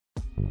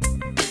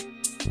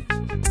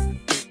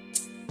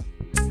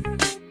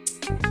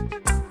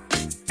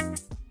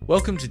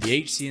Welcome to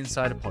the HC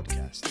Insider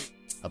Podcast,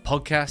 a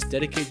podcast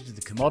dedicated to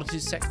the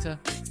commodities sector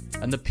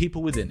and the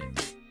people within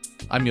it.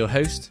 I'm your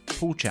host,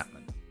 Paul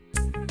Chapman.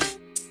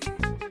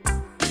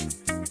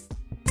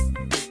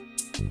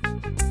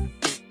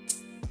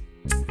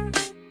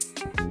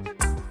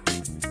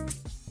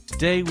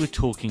 Today we're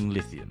talking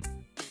lithium.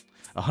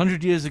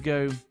 100 years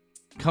ago,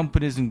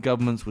 companies and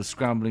governments were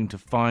scrambling to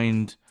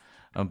find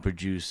and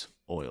produce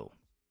oil.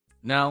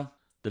 Now,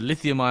 the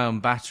lithium-ion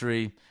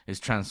battery is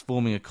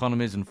transforming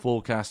economies and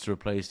forecast to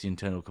replace the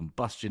internal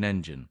combustion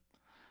engine,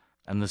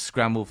 and the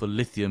scramble for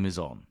lithium is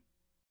on.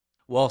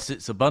 Whilst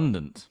it's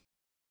abundant,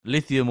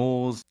 lithium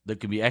ores that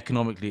can be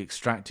economically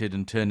extracted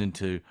and turned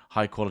into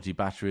high-quality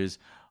batteries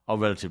are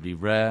relatively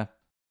rare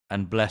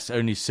and bless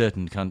only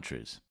certain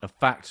countries, a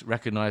fact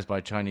recognized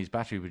by Chinese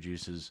battery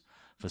producers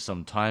for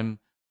some time,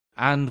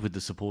 and with the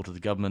support of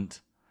the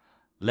government,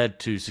 led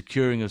to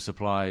securing of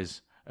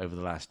supplies over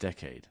the last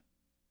decade.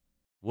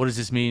 What does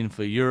this mean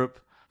for Europe,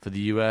 for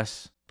the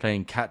US,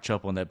 playing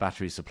catch-up on their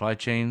battery supply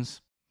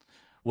chains?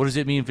 What does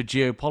it mean for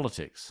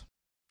geopolitics?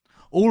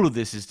 All of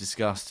this is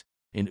discussed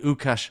in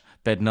Lukasz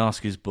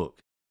Bednarski's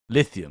book,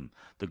 Lithium,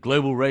 the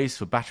Global Race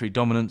for Battery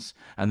Dominance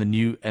and the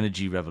New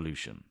Energy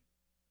Revolution.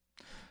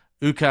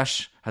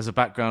 Lukasz has a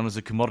background as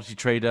a commodity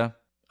trader,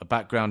 a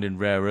background in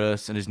rare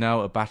earths, and is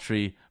now a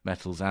battery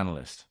metals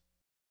analyst.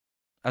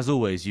 As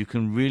always, you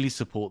can really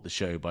support the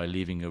show by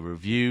leaving a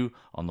review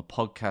on the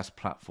podcast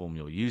platform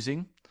you're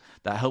using.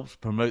 That helps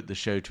promote the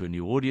show to a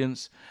new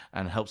audience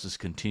and helps us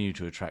continue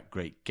to attract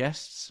great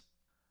guests.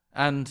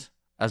 And,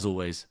 as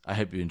always, I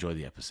hope you enjoy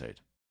the episode.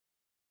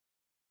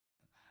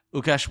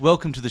 Lukasz,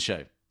 welcome to the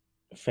show.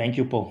 Thank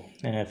you, Paul.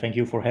 Thank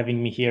you for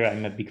having me here.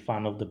 I'm a big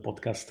fan of the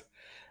podcast.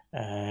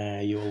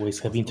 You always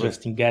have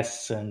interesting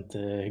guests and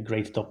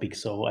great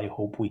topics, so I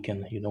hope we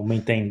can,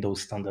 maintain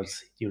those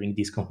standards during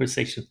this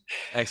conversation.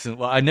 Excellent.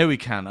 Well, I know we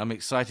can. I'm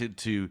excited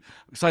to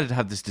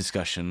have this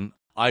discussion.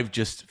 I've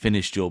just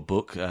finished your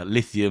book,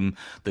 Lithium,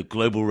 the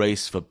Global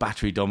Race for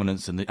Battery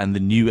Dominance and the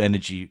New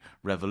Energy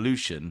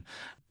Revolution.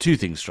 Two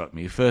things struck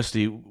me.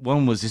 Firstly,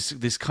 one was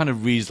this kind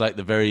of reads like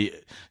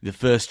the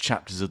first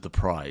chapters of The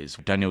Prize,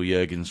 Daniel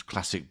Yergin's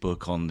classic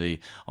book on the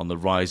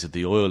rise of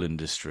the oil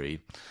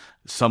industry.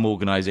 Some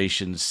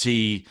organizations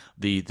see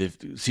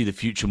the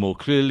future more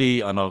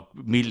clearly and are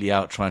immediately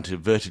out trying to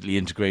vertically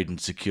integrate and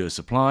secure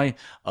supply.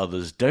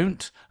 Others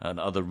don't, and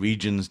other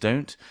regions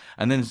don't.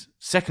 And then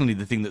secondly,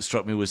 the thing that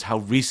struck me was how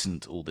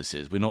recent all this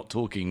is. We're not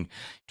talking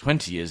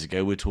 20 years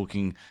ago, we're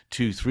talking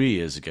 2-3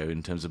 years ago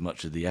in terms of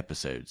much of the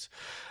episodes.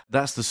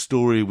 That's the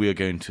story we are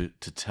going to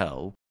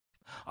tell.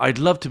 I'd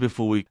love to,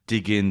 before we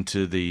dig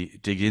into the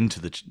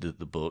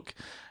book,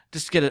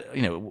 just get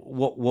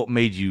what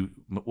made you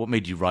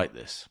write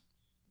this?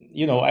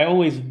 I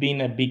always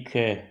been a big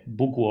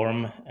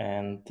bookworm,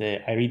 and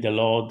I read a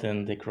lot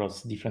and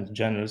across different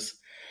genres.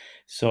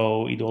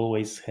 So it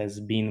always has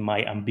been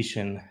my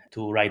ambition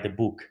to write a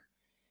book.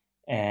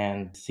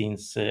 And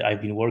since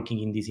I've been working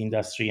in this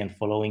industry and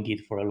following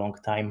it for a long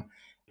time,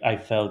 I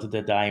felt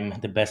that I'm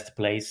the best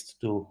placed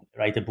to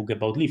write a book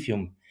about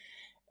lithium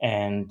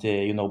and,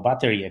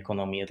 battery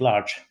economy at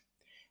large,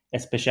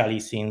 especially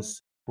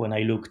since when I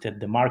looked at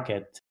the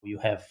market, you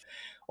have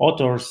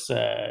authors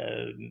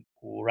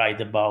who write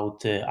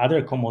about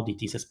other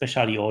commodities,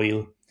 especially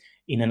oil,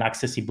 in an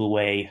accessible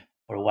way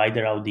for a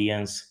wider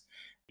audience.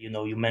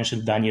 You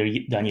mentioned Daniel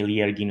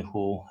Yergin,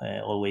 who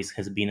always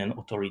has been an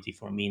authority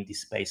for me in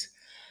this space.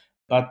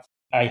 But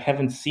I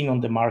haven't seen on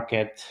the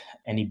market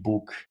any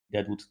book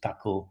that would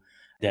tackle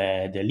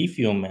the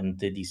lithium and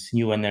this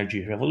new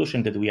energy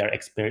revolution that we are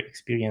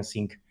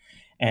experiencing,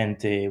 and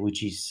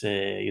which is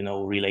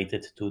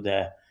related to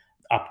the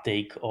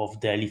uptake of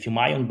the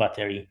lithium-ion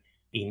battery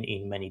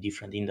in many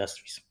different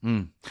industries.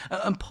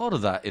 And part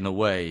of that, in a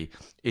way,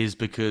 is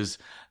because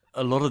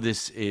a lot of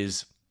this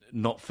is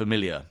not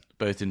familiar,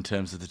 both in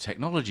terms of the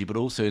technology, but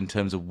also in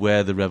terms of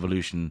where the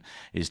revolution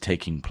is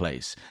taking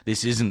place.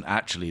 This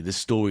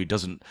story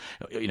doesn't,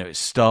 it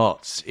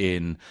starts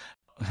in,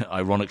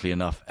 ironically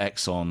enough,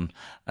 Exxon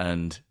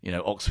and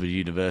Oxford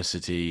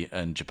University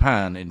and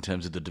Japan in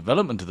terms of the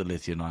development of the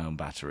lithium-ion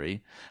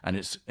battery and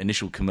its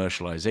initial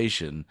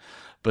commercialization.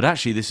 But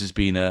actually, this has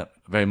been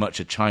very much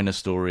a China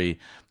story,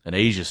 an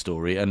Asia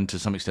story, and to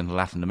some extent a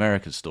Latin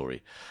America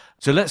story.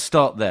 So let's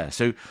start there.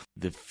 So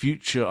the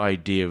future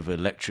idea of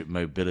electric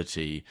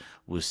mobility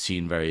was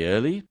seen very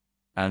early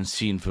and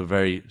seen for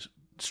very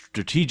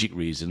strategic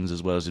reasons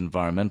as well as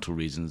environmental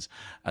reasons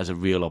as a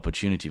real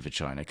opportunity for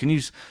China. Can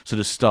you sort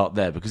of start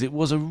there? Because it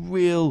was a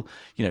real,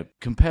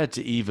 compared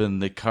to even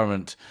the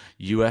current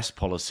US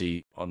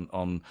policy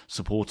on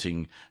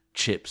supporting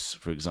chips,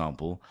 for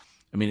example,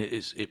 I mean,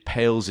 it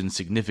pales in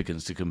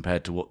significance to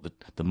compared to what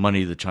the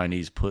money the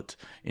Chinese put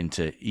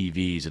into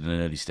EVs at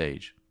an early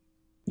stage.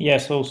 Yeah,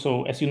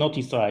 so as you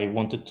noticed, I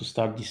wanted to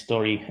start this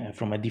story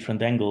from a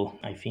different angle.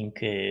 I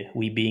think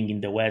we being in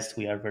the West,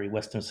 we are very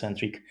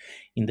Western-centric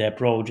in the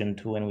approach. And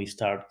when we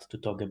start to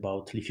talk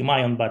about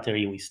lithium-ion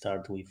battery, we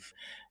start with,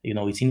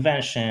 its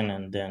invention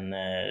and then,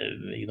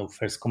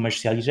 first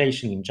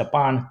commercialization in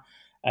Japan.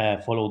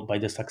 followed by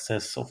the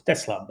success of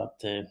Tesla. But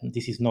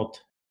this is not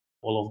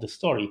all of the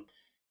story.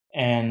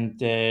 And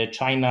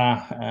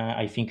China,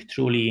 I think,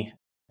 truly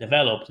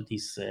developed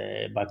this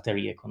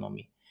battery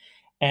economy.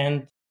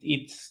 And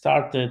it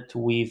started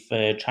with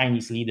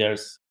Chinese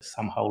leaders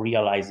somehow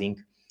realizing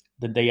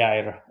that they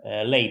are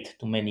late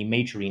to many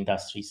major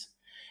industries.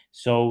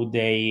 So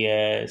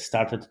they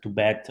started to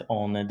bet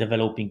on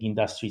developing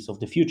industries of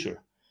the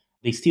future.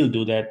 They still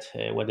do that,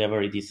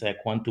 whether it is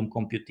quantum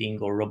computing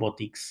or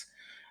robotics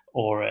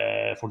or,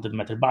 for that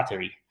matter,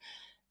 battery.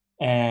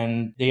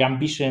 And the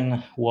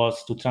ambition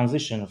was to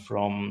transition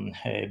from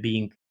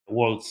being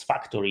world's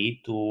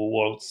factory to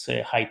world's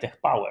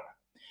high-tech power.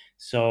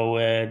 So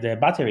the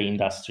battery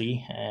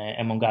industry,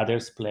 among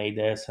others, played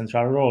a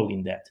central role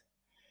in that.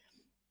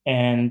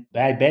 And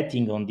by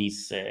betting on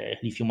this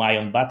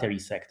lithium-ion battery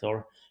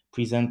sector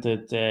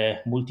presented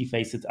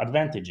multifaceted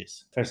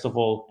advantages. First of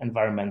all,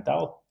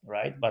 environmental,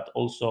 right, but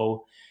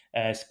also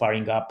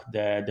spurring up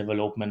the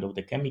development of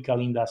the chemical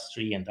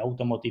industry and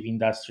automotive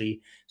industry.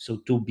 So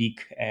two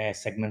big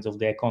segments of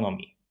the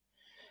economy.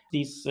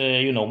 This,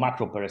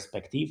 macro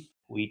perspective,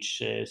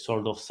 which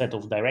sort of set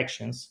of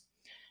directions.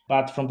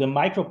 But from the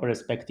micro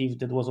perspective,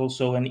 that was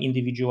also an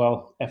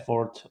individual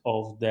effort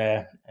of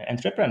the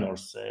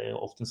entrepreneurs,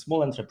 often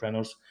small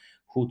entrepreneurs,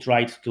 who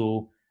tried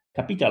to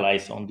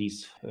capitalize on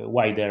this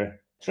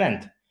wider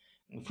trend.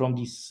 From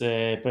this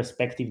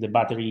perspective, the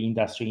battery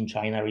industry in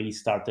China really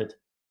started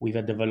with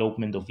a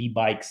development of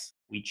e-bikes,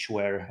 which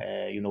were,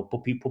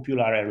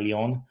 popular early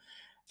on.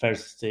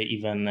 First,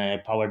 even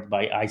powered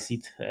by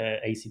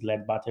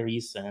acid-led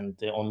batteries,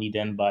 and only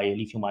then by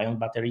lithium-ion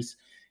batteries,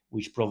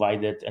 which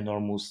provided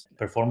enormous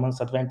performance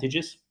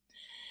advantages.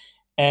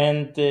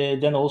 And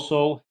then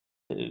also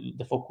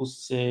the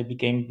focus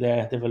became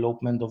the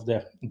development of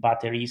the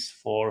batteries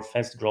for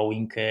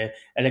fast-growing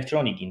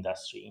electronic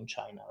industry in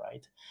China,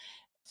 right?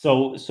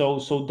 So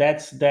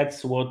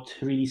that's what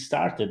really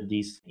started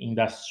this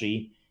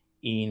industry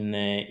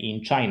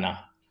in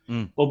China.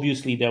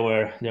 Obviously, there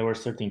were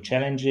certain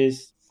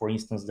challenges. For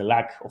instance, the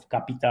lack of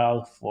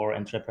capital for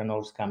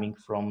entrepreneurs coming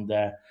from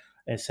the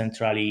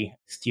centrally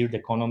steered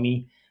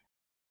economy,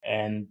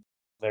 and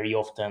very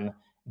often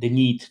the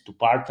need to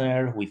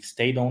partner with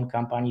state-owned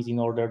companies in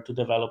order to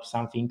develop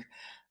something.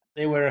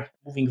 They were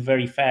moving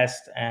very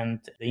fast, and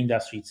the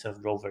industry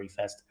itself grew very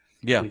fast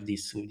Yeah. with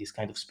this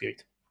kind of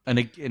spirit.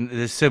 And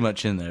there's so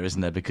much in there,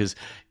 isn't there? Because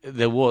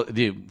there was,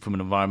 from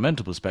an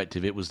environmental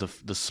perspective, it was the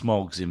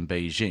smogs in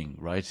Beijing,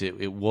 right?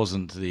 It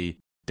wasn't the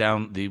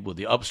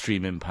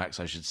upstream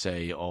impacts, I should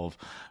say, of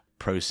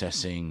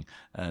processing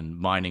and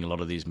mining a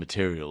lot of these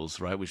materials,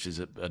 right? Which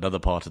is another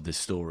part of this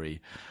story.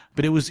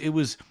 But was it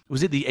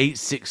the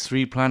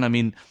 863 plan? I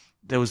mean,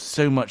 there was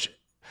so much.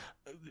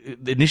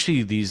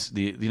 Initially,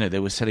 they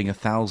were selling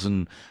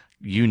 1,000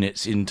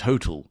 units in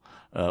total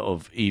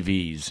of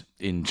EVs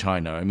in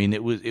China. I mean,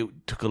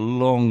 it took a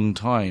long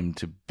time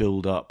to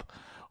build up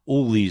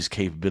all these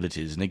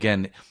capabilities. And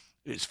again,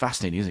 it's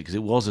fascinating, isn't it? Because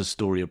it was a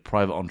story of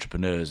private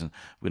entrepreneurs, and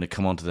we're going to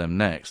come on to them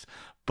next,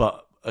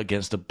 but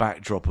against a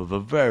backdrop of a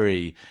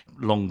very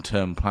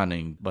long-term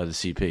planning by the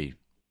CP.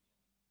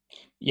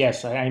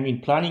 Yes, I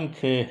mean, planning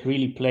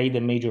really played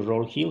a major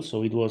role here.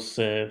 So it was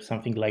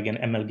something like an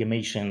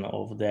amalgamation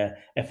of the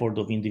effort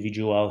of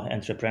individual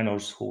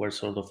entrepreneurs who were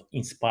sort of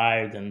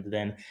inspired and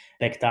then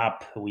backed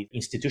up with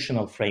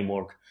institutional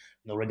framework,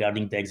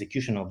 regarding the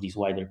execution of these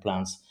wider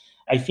plans.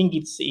 I think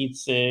it's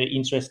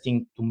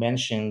interesting to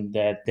mention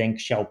that Deng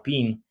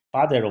Xiaoping,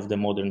 father of the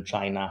modern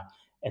China,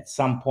 at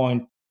some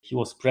point he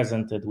was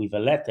presented with a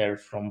letter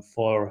from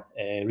four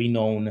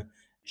renowned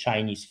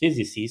Chinese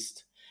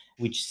physicists,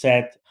 which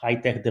set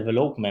high-tech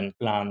development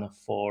plan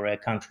for a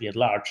country at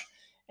large.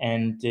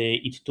 And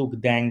it took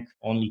Deng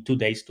only 2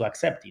 days to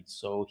accept it.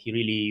 So he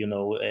really,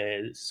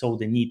 saw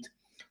the need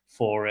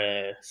for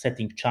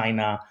setting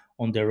China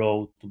on the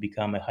road to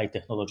become a high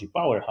technology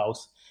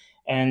powerhouse.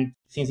 And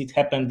since it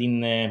happened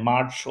in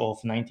March of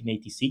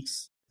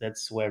 1986,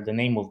 that's where the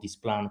name of this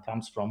plan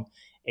comes from,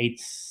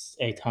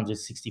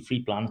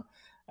 863 plan,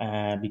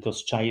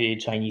 because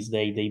Chinese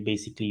they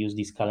basically use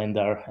this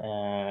calendar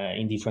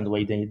in different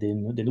way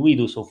than we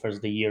do. So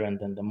first the year and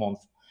then the month.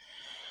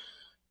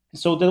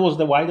 So that was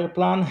the wider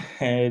plan.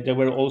 There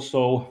were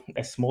also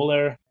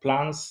smaller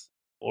plans,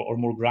 or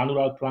more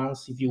granular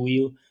plans, if you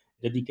will,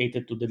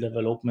 dedicated to the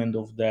development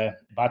of the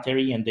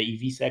battery and the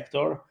EV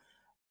sector.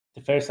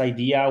 The first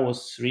idea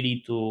was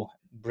really to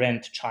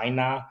brand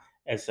China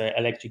as an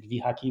electric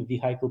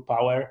vehicle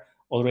power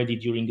already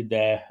during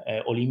the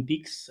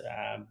Olympics,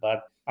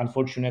 but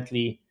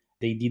unfortunately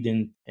they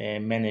didn't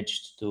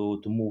manage to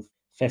move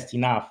fast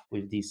enough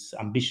with this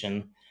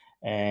ambition.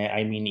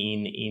 I mean,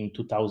 in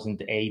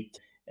 2008,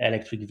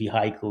 electric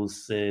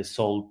vehicles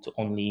sold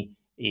only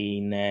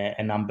in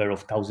a number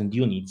of thousand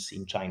units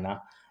in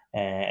China,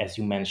 as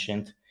you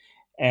mentioned.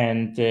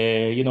 And,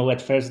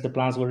 at first the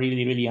plans were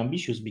really, really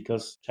ambitious,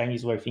 because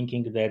Chinese were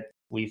thinking that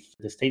with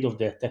the state of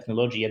the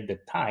technology at the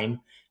time,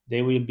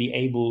 they will be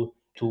able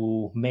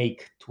to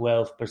make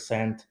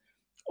 12%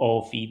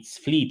 of its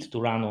fleet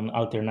to run on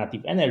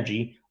alternative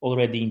energy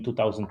already in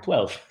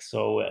 2012.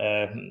 So,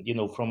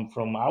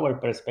 from our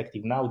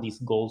perspective now, these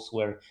goals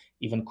were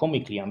even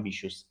comically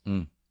ambitious.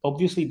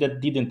 Obviously,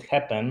 that didn't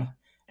happen.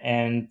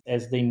 And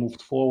as they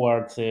moved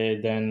forward,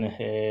 then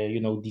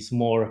these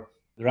more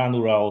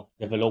granular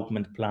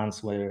development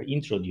plans were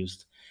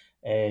introduced.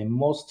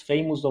 Most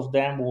famous of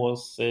them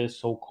was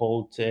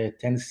so-called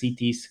 10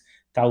 cities,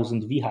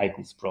 1,000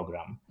 vehicles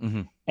program.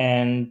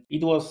 And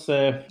it was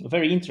a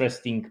very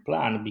interesting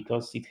plan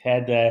because it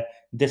had a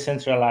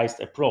decentralized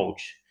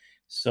approach.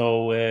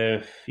 So,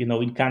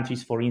 in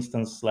countries, for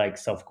instance, like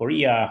South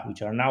Korea,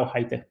 which are now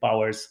high-tech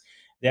powers,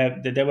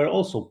 there were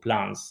also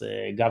plans,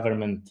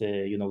 government,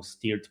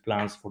 steered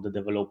plans for the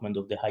development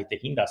of the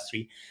high-tech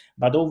industry.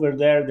 But over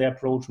there, the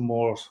approach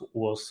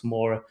was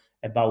more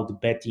about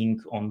betting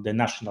on the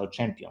national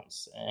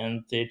champions.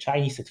 And the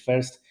Chinese at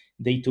first,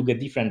 they took a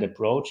different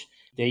approach.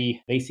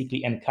 They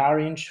basically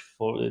encourage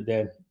for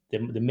the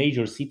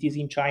major cities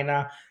in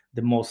China,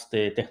 the most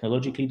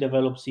technologically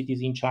developed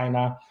cities in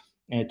China,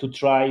 to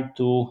try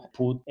to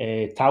put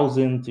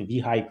 1,000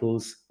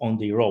 vehicles on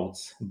the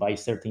roads by a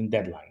certain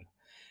deadline.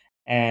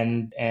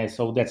 And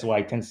so that's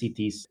why 10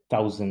 cities,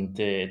 1,000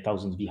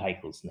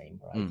 vehicles name,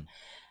 right?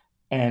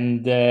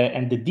 And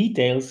the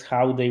details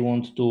how they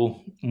want to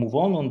move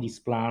on this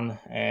plan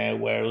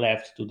were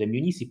left to the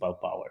municipal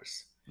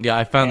powers. Yeah,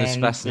 I found this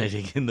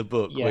fascinating in the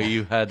book, yeah, where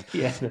you had,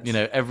 yeah,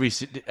 every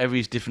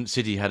different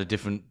city had a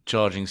different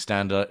charging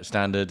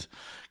standard,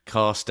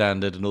 car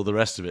standard, and all the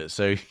rest of it.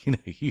 So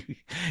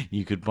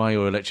you could buy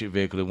your electric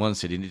vehicle in one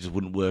city and it just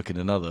wouldn't work in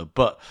another.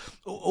 But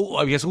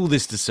I guess all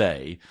this to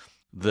say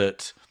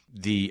that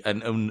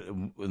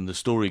and the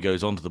story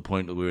goes on to the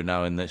point that we're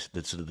now in the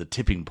sort of the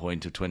tipping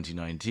point of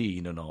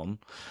 2019 and on.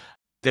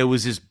 There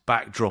was this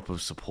backdrop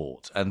of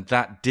support, and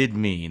that did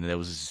mean there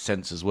was a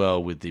sense as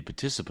well with the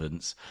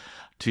participants.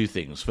 Two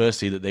things.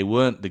 Firstly, that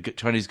the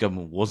Chinese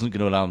government wasn't going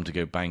to allow them to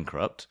go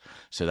bankrupt.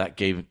 So that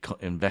gave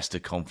investor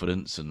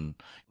confidence and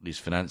at least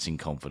financing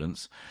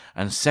confidence.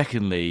 And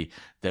secondly,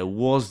 there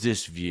was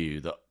this view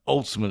that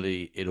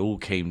ultimately it all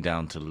came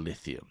down to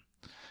lithium.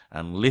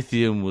 And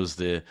lithium was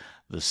the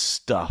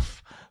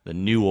stuff, the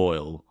new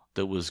oil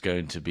that was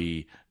going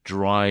to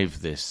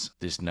drive this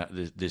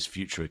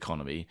future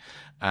economy.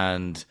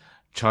 And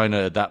China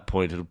at that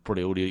point had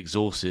probably already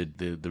exhausted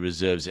the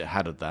reserves it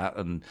had of that,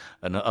 and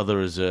other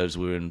reserves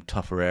were in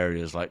tougher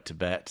areas like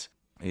Tibet,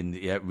 in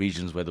the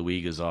regions where the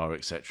Uyghurs are,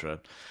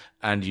 etc.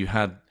 And you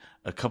had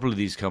a couple of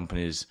these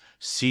companies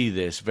see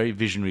this, very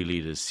visionary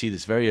leaders, see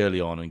this very early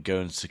on and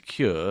go and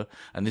secure,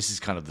 and this is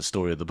kind of the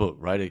story of the book,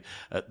 right?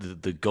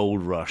 The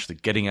gold rush, the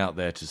getting out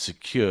there to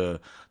secure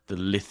the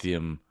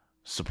lithium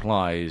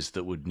supplies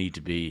that would need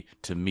to be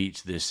to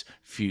meet this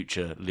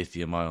future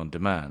lithium ion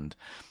demand.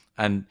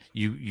 And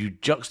you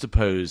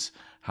juxtapose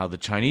how the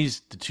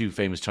two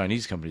famous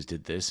Chinese companies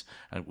did this,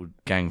 and with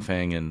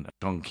Ganfeng and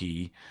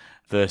Zhongke,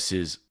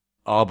 versus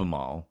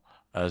Albemarle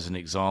as an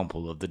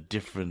example of the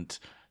different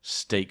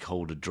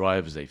stakeholder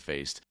drivers they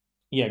faced.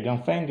 Yeah,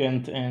 Ganfeng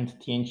and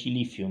TNT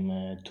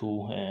Lithium,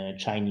 two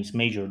Chinese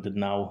majors that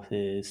now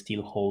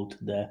still hold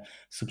the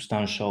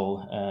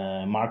substantial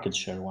market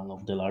share, one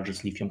of the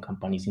largest lithium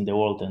companies in the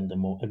world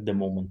at the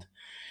moment.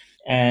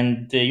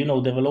 And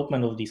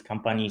development of these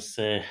companies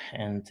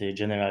and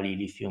generally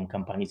lithium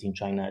companies in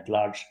China at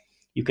large,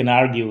 you can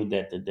argue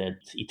that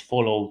it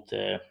followed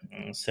a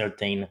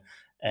certain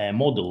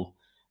model.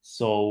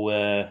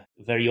 So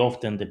very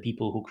often the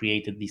people who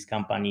created these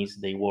companies,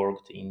 they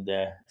worked in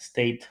the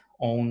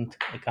state-owned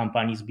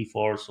companies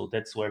before, so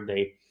that's where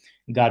they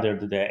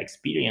gathered the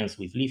experience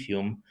with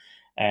lithium.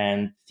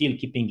 And still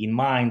keeping in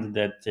mind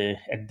that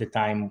at the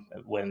time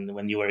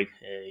when you were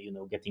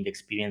getting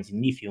experience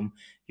in lithium,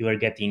 you were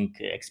getting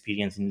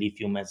experience in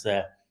lithium as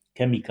a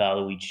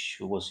chemical which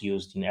was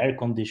used in air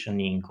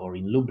conditioning or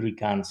in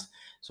lubricants,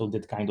 so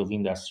that kind of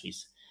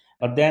industries.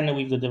 But then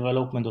with the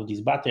development of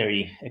this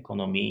battery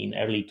economy in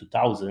early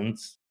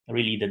 2000s,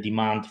 really the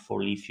demand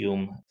for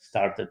lithium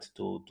started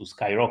to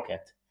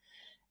skyrocket.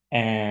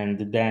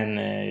 And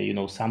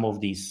then some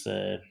of these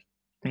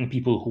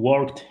people who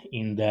worked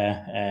in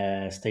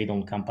the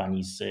state-owned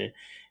companies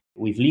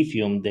with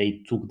lithium,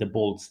 they took the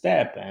bold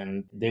step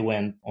and they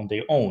went on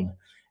their own,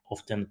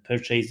 often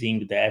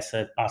purchasing the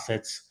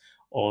assets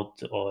or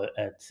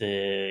at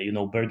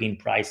bargain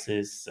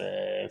prices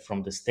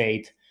from the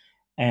state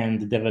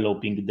and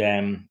developing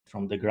them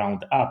from the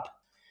ground up.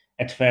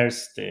 At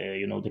first,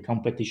 the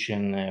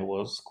competition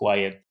was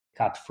quite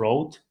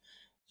cutthroat.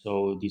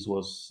 So this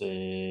was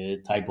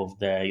type of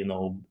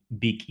the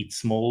big eat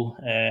small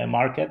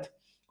market,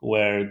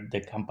 where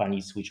the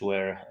companies which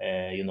were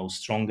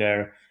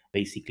stronger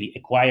basically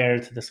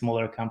acquired the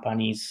smaller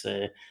companies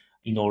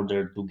in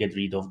order to get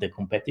rid of the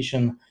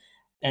competition.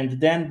 And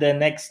then the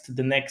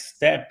next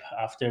step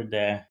after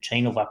the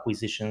chain of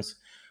acquisitions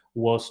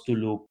was to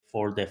look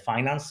for the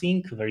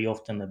financing, very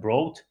often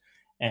abroad.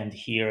 And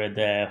here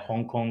the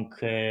Hong Kong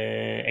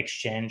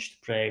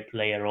exchange play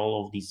a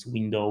role of this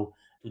window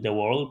to the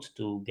world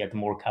to get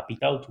more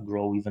capital to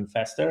grow even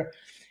faster.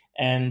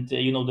 And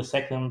the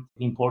second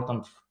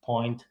important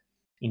point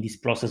in this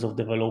process of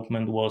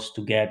development was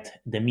to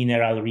get the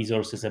mineral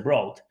resources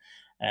abroad,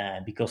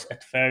 because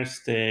at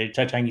first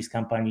Chinese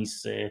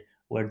companies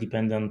were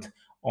dependent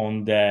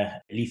on the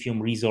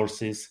lithium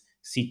resources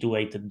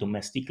situated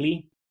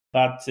domestically,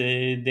 but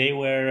they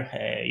were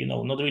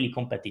not really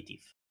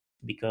competitive,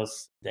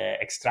 because the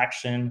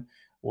extraction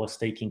was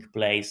taking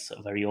place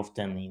very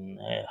often in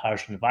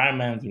harsh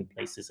environment, in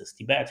places as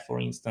Tibet, for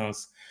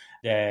instance.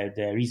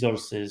 The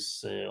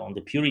resources on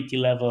the purity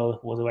level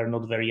were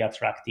not very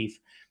attractive,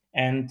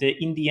 and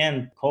in the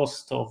end,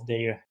 cost of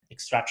their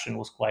extraction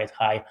was quite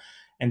high.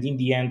 And in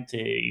the end,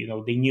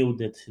 they knew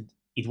that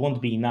it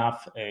won't be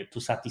enough to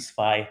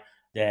satisfy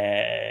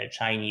the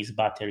Chinese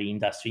battery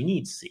industry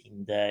needs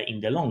in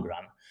the long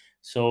run.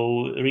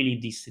 So really,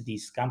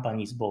 these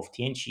companies, both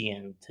Tianqi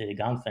and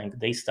Ganfeng,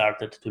 they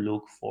started to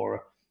look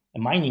for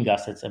mining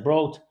assets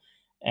abroad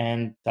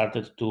and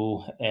started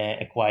to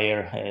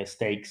acquire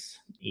stakes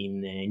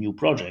in new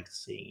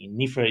projects in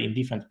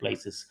different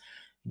places,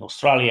 in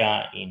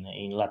Australia,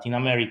 in Latin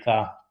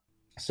America.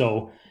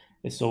 So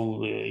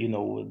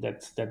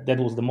that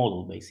was the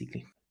model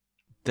basically.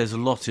 There's a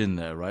lot in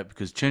there, right?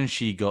 Because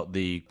Chenxi got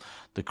the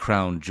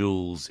crown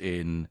jewels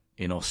in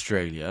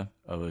Australia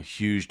of a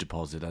huge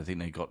deposit. I think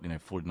they got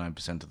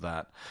 49% of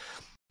that.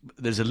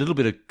 There's a little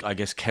bit of, I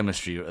guess,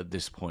 chemistry at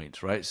this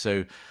point, right?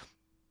 So,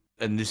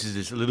 and this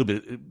is a little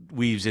bit, it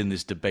weaves in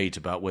this debate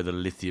about whether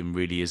lithium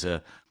really is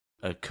a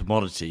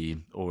commodity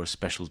or a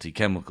specialty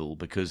chemical,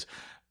 because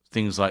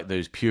things like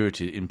those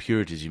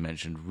impurities you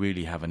mentioned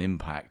really have an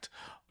impact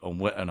on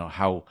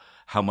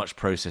how much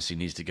processing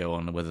needs to go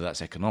on and whether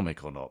that's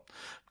economic or not.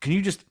 Can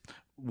you just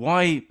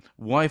why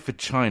for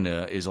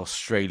China is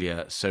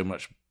Australia so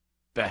much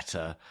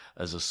better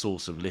as a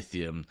source of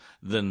lithium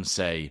than,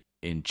 say,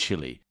 in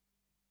Chile?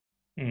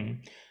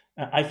 Mm.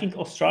 I think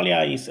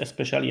Australia is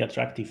especially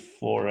attractive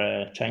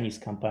for Chinese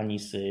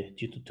companies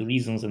due to two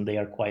reasons, and they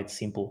are quite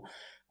simple.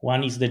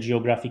 One is the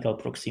geographical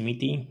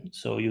proximity,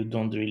 so you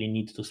don't really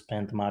need to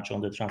spend much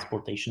on the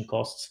transportation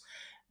costs.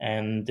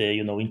 And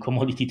in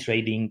commodity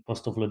trading,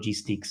 cost of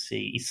logistics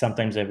is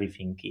sometimes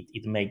everything.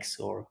 It makes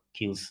or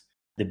kills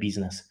the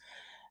business.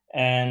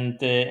 And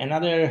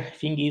another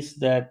thing is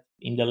that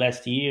in the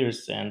last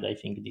years, and I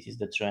think this is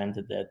the trend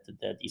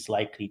that is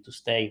likely to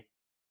stay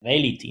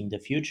valid in the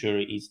future,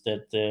 is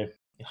that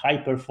high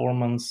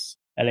performance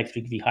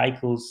electric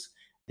vehicles,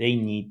 they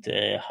need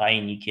high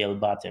nickel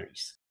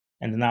batteries.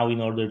 And now, in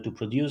order to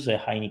produce a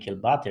high nickel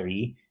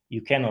battery,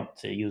 you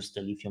cannot use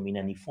the lithium in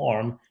any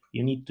form.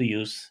 You need to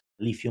use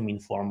lithium in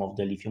form of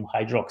the lithium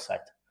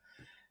hydroxide.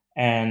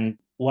 And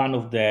one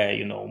of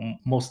the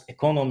most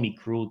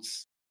economic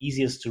routes,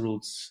 easiest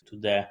routes to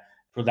the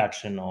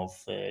production of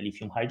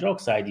lithium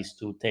hydroxide is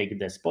to take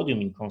the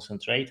spodumene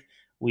concentrate,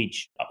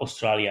 which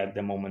Australia at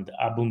the moment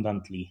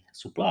abundantly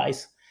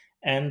supplies,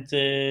 and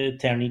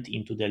turn it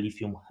into the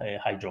lithium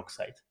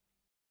hydroxide.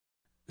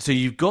 So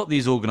you've got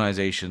these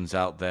organizations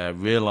out there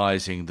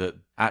realizing that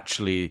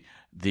actually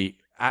the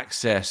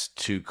access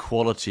to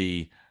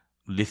quality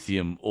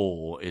lithium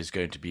ore is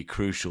going to be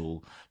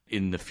crucial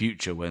in the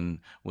future when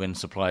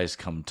supplies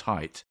come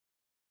tight.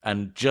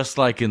 And just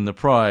like in the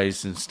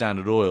price and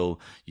Standard Oil,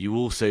 you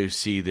also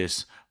see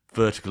this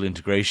vertical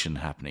integration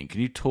happening. Can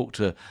you talk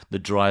to the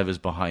drivers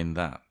behind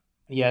that?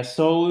 Yeah,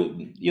 so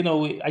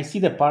I see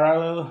the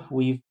parallel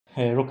with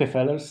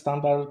Rockefeller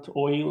Standard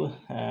Oil,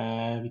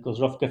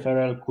 because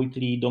Rockefeller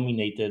quickly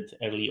dominated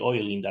early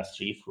oil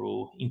industry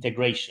through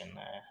integration,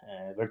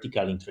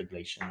 vertical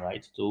integration,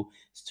 right, to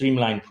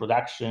streamline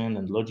production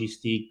and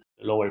logistic,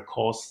 lower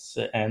costs,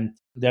 and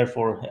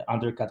therefore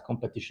undercut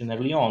competition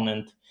early on.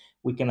 And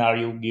we can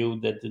argue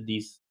that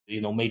these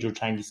major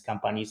Chinese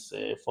companies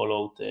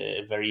followed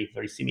a very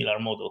very similar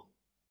model.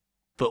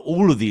 But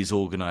all of these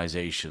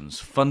organizations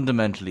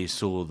fundamentally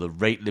saw the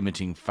rate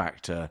limiting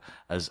factor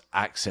as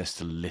access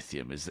to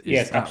lithium. Is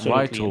Yes, that right?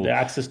 absolutely. The Or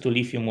access to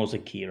lithium was a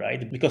key,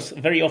 right? Because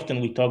very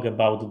often we talk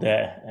about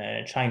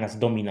the China's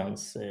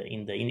dominance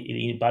in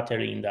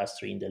battery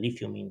industry, in the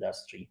lithium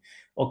industry.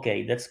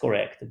 Okay, that's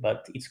correct,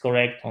 but it's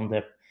correct on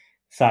the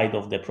side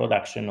of the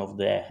production of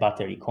the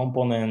battery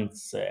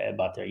components,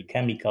 battery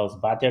chemicals,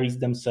 batteries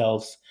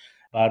themselves.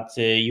 But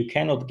you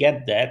cannot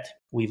get that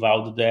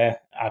without the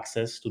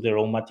access to the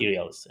raw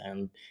materials.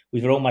 And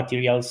with raw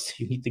materials,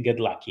 you need to get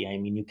lucky. I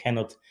mean, you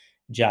cannot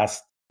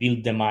just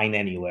build the mine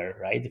anywhere,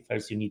 right?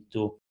 First, you need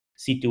to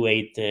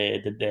situate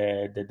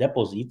the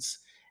deposits,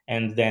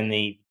 and then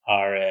they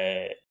are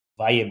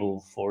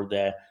viable for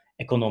the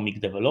economic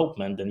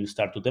development. Then you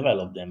start to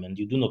develop them, and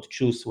you do not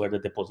choose where the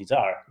deposits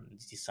are.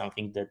 This is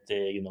something that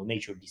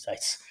nature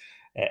decides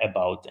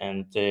about.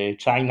 And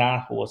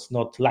China was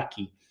not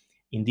lucky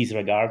in this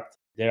regard.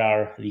 There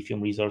are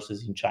lithium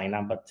resources in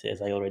China, but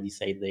as I already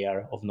said, they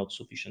are of not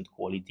sufficient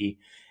quality,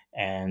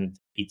 and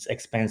it's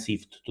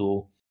expensive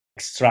to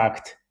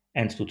extract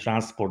and to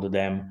transport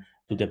them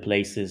to the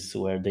places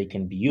where they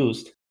can be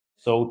used.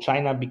 So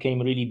China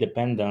became really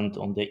dependent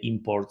on the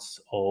imports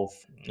of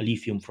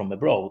lithium from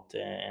abroad,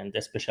 and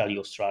especially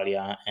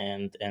Australia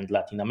and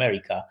Latin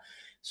America.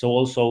 So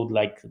also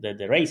like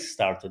the race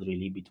started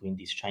really between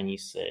these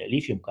Chinese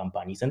lithium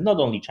companies, and not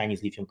only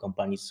Chinese lithium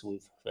companies,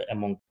 with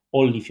among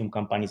all lithium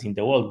companies in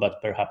the world,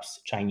 but perhaps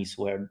Chinese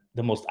were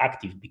the most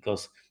active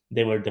because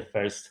they were the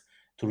first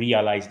to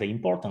realize the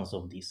importance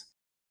of this,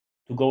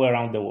 to go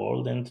around the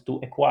world and to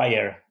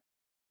acquire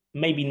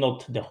maybe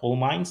not the whole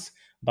mines,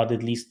 but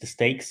at least the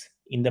stakes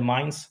in the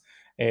mines,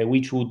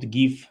 which would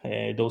give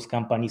those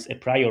companies a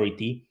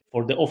priority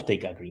for the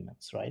offtake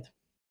agreements, right?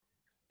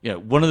 Yeah,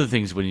 one of the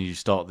things when you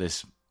start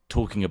this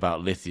talking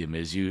about lithium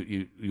is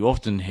you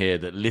often hear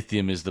that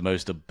lithium is the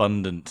most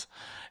abundant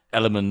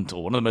element,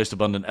 or one of the most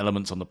abundant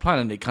elements on the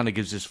planet. It kind of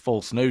gives this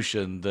false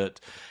notion that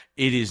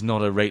it is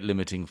not a rate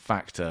limiting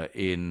factor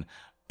in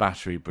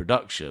battery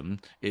production.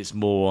 It's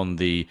more on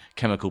the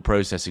chemical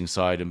processing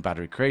side and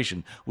battery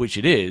creation, which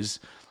it is,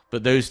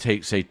 but those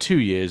take, say, 2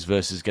 years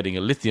versus getting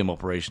a lithium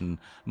operation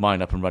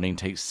mine up and running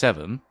takes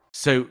 7.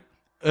 So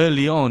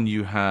early on,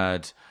 you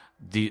had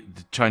the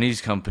Chinese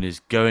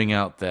companies going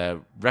out there,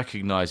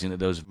 recognizing that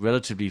there was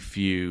relatively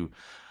few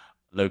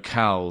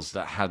locales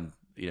that had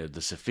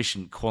the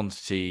sufficient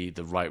quantity,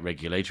 the right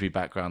regulatory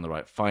background, the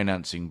right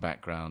financing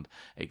background,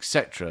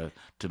 etc.,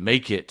 to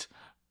make it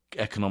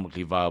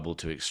economically viable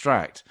to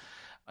extract.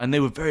 And they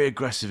were very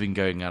aggressive in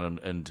going out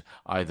and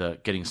either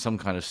getting some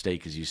kind of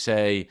stake, as you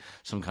say,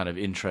 some kind of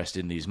interest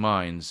in these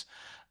mines.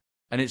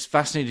 And it's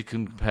fascinating to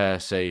compare,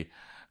 say,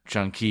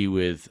 Jiangxi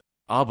with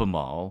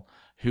Albemarle,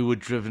 who were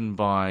driven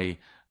by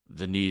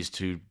the needs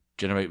to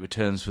generate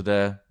returns for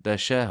their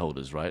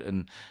shareholders, right?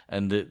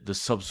 And the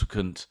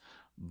subsequent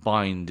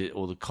bind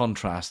or the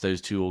contrast those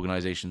two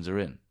organizations are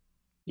in.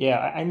 Yeah,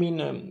 I mean,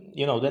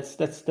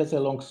 that's a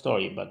long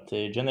story, but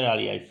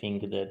generally, I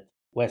think that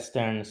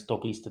Western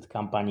stock listed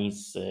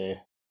companies, the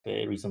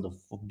reason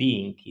of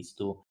being is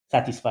to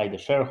satisfy the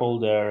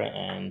shareholder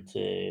and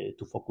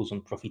to focus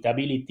on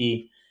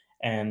profitability.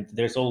 And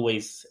there's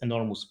always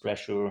enormous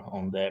pressure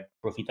on the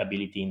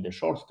profitability in the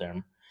short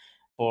term.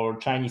 For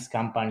Chinese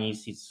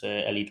companies, it's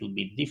a little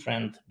bit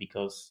different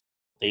because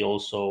they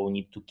also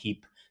need to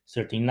keep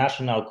certain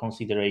national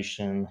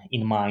consideration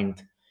in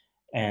mind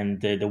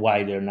and the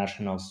wider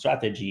national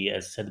strategy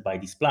as set by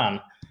this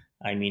plan.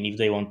 I mean, if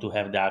they want to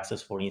have the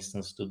access, for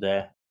instance, to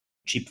the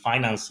cheap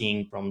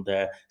financing from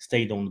the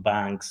state-owned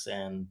banks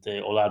and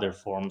all other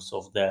forms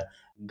of the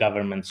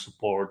government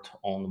support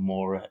on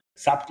more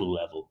subtle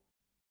level.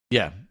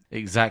 Yeah,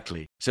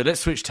 exactly. So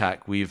let's switch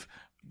tack. We've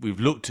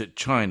looked at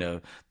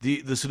China.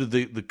 The sort of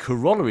the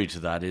corollary to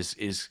that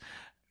is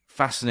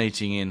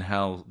fascinating in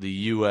how the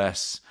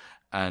US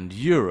and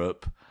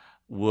Europe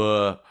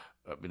were,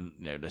 I mean,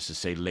 let's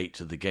just say late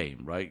to the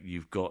game, right?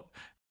 You've got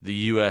the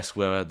US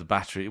where the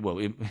battery,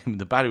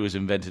 the battery was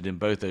invented in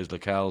both those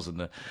locales, and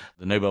the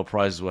Nobel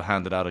Prizes were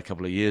handed out a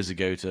couple of years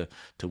ago to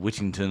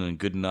Whittington and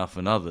Goodenough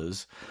and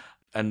others.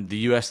 And the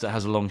US that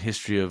has a long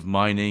history of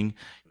mining.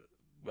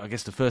 I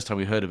guess the first time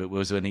we heard of it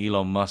was when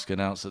Elon Musk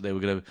announced that they were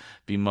going to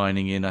be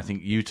mining in, I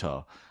think,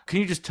 Utah. Can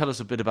you just tell us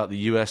a bit about the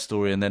US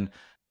story, and then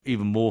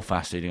even more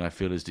fascinating, I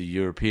feel, is the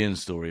European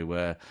story,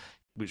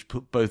 which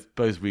put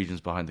both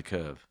regions behind the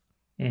curve?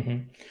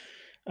 Mm-hmm.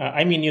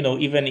 I mean,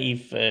 even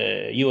if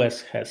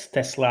US has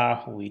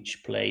Tesla,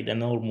 which played an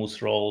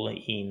enormous role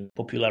in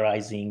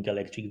popularizing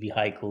electric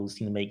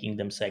vehicles, in making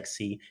them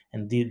sexy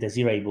and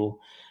desirable,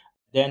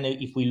 then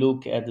if we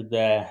look at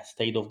the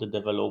state of the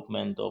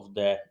development of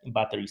the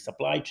battery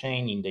supply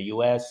chain in the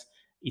US,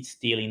 it's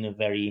still in a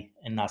very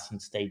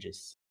nascent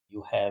stages.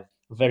 You have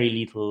very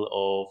little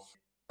of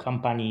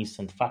companies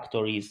and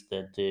factories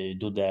that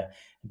do the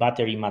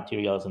battery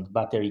materials and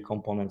battery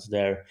components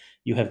there.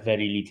 You have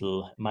very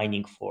little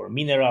mining for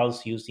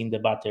minerals used in the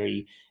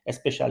battery,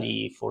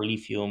 especially for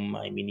lithium.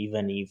 I mean,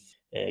 even if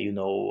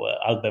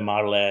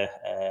Albemarle,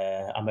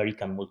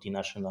 American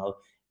multinational,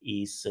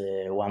 is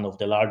one of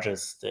the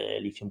largest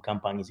lithium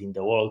companies in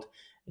the world,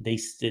 there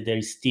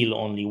is still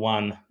only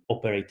one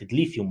operated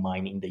lithium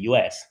mine in the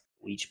US,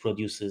 which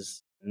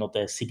produces not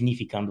a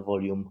significant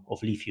volume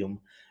of lithium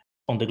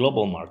on the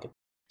global market.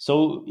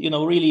 So,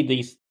 really,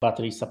 this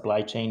battery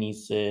supply chain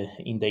is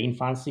in the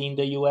infancy in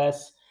the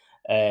US.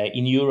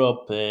 In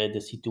Europe, the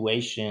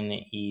situation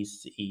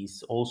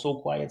is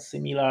also quite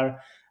similar.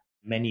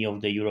 Many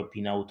of the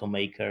European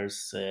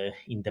automakers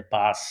in the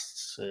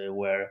past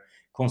were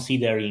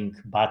considering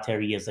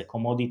battery as a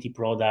commodity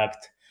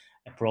product,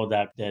 a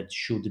product that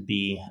should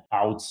be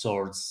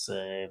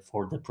outsourced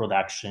for the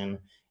production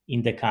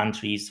in the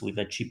countries with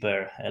a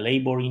cheaper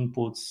labor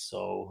inputs.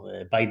 So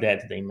by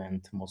that they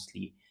meant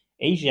mostly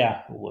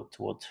Asia,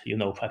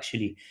 what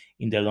actually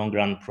in the long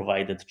run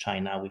provided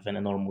China with an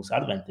enormous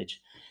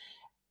advantage.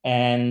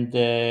 And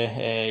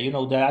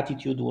the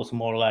attitude was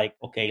more like,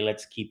 okay,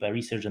 let's keep a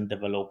research and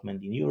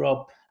development in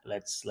Europe.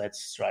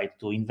 Let's try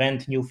to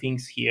invent new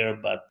things here,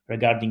 but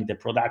regarding the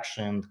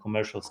production,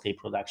 commercial scale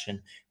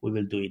production, we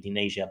will do it in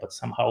Asia. But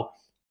somehow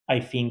I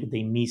think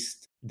they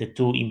missed the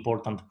two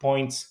important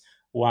points.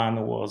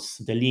 One was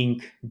the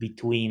link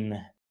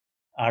between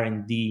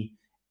R&D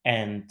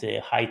and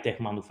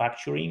high-tech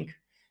manufacturing.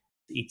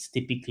 It's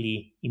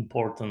typically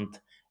important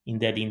in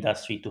that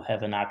industry to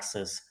have an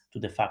access to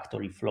the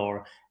factory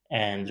floor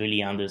and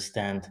really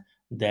understand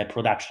the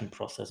production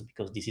process,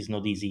 because this is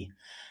not easy.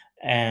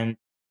 And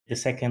the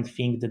second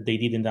thing that they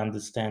didn't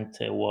understand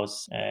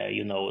was,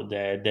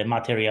 the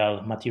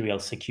material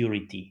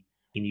security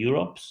in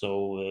Europe.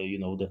 So,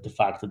 the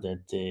fact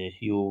that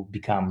you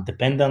become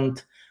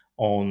dependent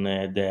on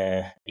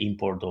the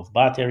import of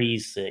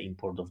batteries,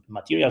 import of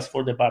materials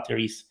for the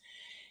batteries,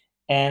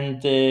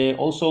 and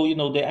also,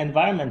 the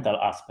environmental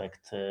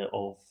aspect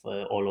of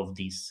all of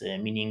this,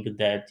 meaning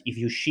that if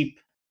you ship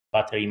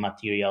battery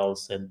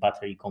materials and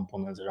battery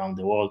components around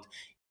the world,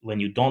 when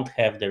you don't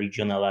have the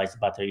regionalized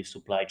battery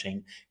supply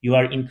chain, you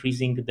are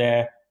increasing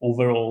the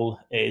overall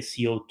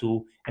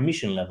CO2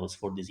 emission levels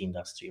for this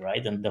industry,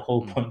 right? And the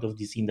whole point of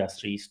this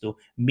industry is to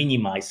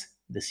minimize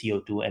the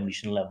CO2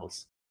 emission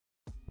levels.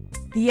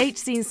 The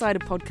HC Insider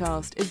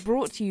podcast is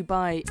brought to you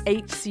by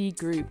HC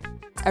Group,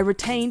 a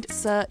retained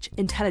search,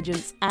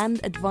 intelligence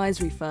and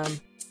advisory firm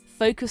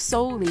focused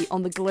solely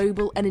on the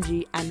global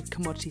energy and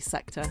commodity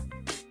sector.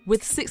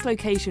 With 6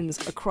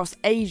 locations across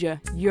Asia,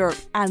 Europe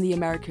and the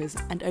Americas,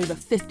 and over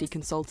 50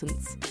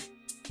 consultants.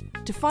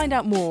 To find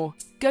out more,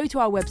 go to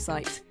our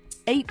website,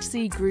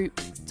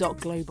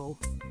 hcgroup.global.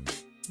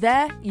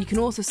 There, you can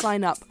also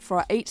sign up for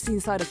our HC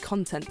Insider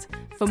content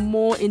for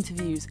more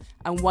interviews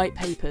and white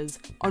papers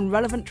on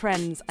relevant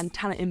trends and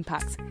talent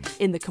impacts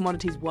in the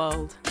commodities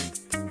world.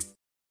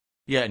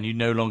 Yeah, and you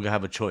no longer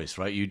have a choice,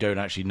 right? You don't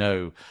actually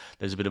know.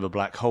 There's a bit of a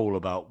black hole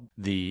about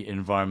the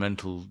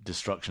environmental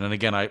destruction. And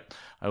again, I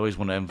always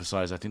want to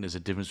emphasize, I think there's a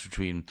difference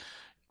between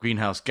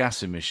greenhouse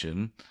gas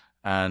emission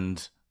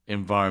and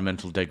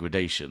environmental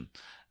degradation.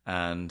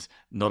 And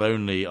not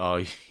only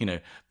are,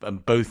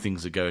 and both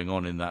things are going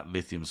on in that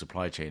lithium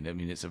supply chain. I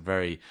mean, it's a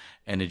very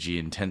energy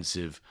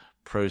intensive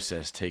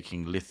process,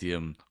 taking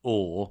lithium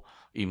ore,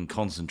 even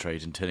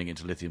concentrate, and turning it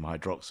into lithium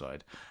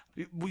hydroxide.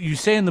 You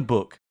say in the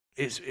book,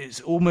 it's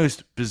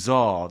almost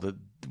bizarre that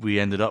we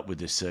ended up with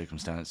this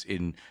circumstance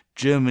in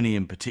Germany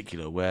in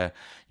particular, where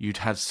you'd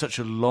had such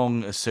a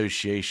long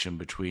association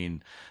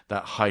between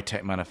that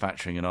high-tech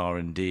manufacturing and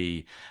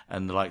R&D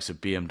and the likes of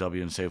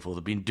BMW and so forth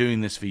have been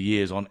doing this for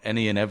years on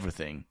any and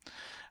everything.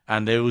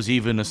 And there was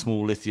even a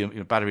small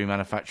lithium battery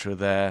manufacturer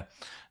there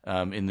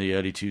in the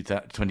early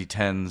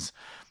 2010s.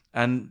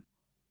 And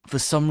for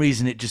some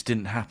reason, it just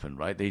didn't happen,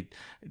 right?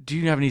 Do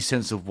you have any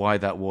sense of why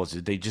that was?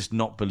 Did they just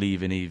not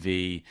believe in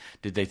EV?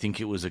 Did they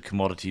think it was a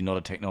commodity, not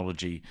a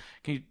technology?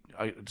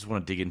 I just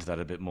want to dig into that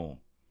a bit more.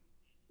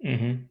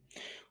 Mm-hmm.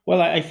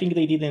 Well, I think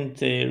they didn't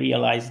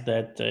realize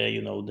that,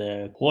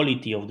 the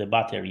quality of the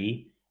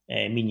battery,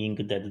 meaning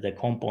that the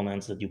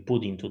components that you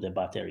put into the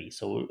battery.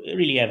 So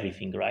really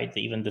everything, right?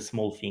 Even the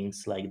small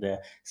things like the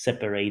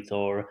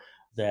separator,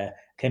 the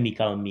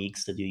chemical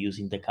mix that you use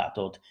in the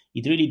cathode,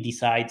 it really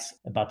decides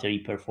a battery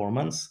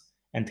performance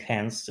and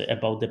hence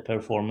about the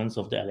performance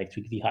of the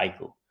electric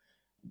vehicle.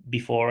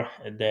 Before,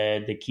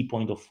 the key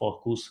point of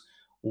focus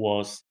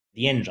was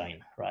the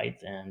engine,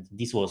 right? And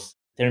this was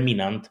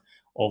determinant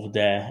of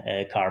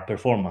the car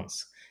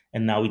performance.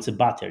 And now it's a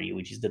battery,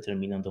 which is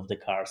determinant of the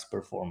car's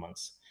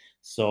performance.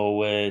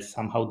 So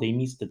somehow they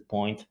missed that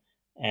point.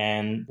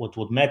 And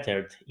what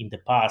mattered in the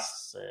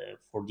past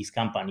for these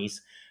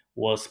companies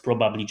was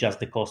probably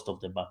just the cost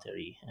of the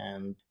battery.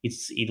 And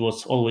it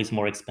was always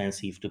more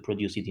expensive to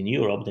produce it in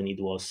Europe than it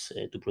was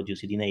to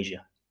produce it in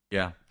Asia.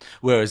 Yeah.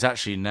 Whereas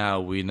actually now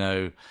we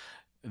know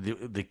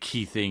the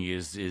key thing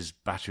is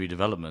battery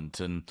development,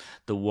 and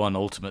the one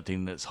ultimate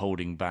thing that's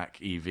holding back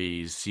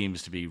EVs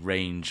seems to be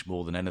range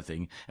more than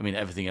anything. I mean,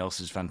 everything else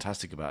is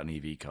fantastic about an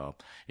EV car.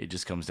 It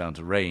just comes down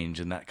to range,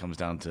 and that comes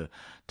down to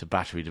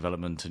battery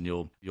development and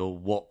your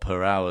watt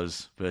per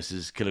hours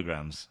versus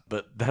kilograms.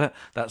 But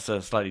that's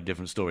a slightly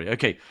different story.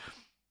 Okay,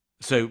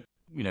 so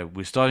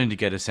we're starting to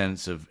get a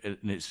sense of, and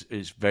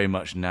it's very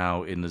much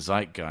now in the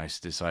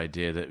zeitgeist, this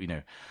idea that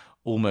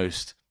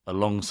almost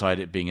alongside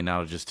it being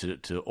analogous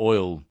to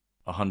oil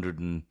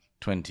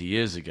 120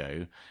 years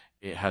ago,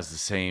 it has the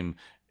same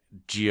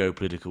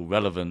geopolitical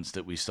relevance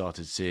that we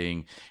started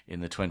seeing in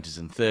the 20s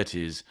and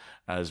 30s,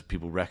 as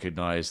people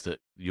recognize that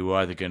you're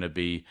either going to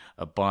be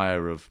a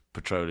buyer of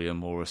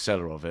petroleum or a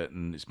seller of it,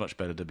 and it's much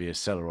better to be a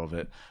seller of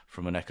it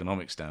from an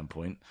economic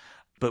standpoint.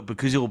 But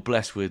because you're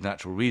blessed with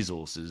natural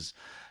resources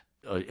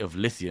of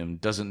lithium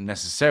doesn't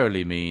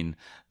necessarily mean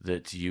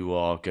that you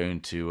are going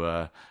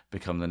to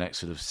become the next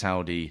sort of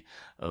Saudi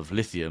of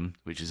lithium,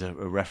 which is a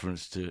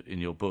reference to in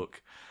your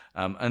book.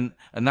 And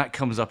that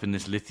comes up in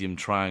this lithium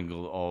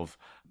triangle of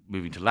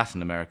moving to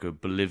Latin America,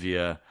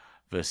 Bolivia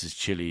versus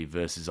Chile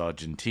versus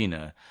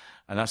Argentina.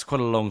 And that's quite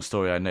a long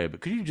story, I know,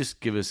 but could you just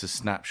give us a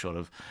snapshot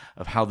of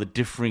how the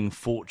differing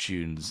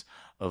fortunes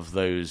of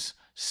those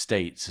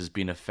states has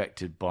been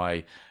affected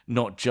by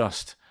not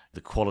just the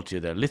quality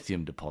of their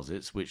lithium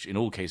deposits, which in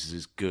all cases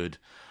is good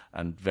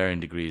and varying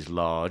degrees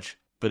large,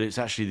 but it's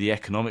actually the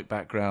economic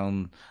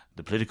background,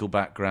 the political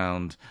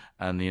background,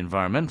 and the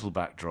environmental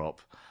backdrop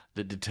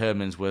that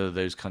determines whether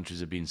those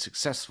countries have been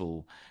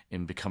successful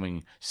in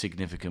becoming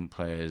significant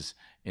players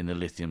in the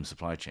lithium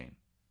supply chain.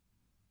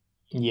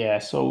 Yeah,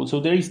 so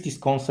there is this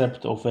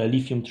concept of a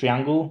lithium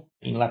triangle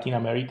in Latin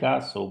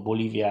America, so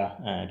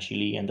Bolivia,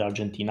 Chile, and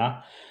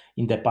Argentina.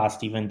 In the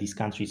past, even these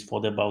countries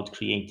thought about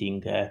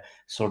creating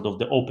sort of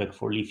the OPEC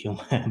for lithium,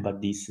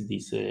 but this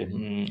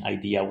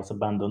idea was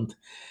abandoned.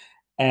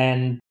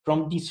 And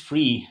from these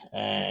three,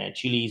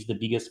 Chile is the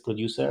biggest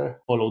producer,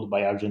 followed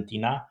by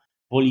Argentina.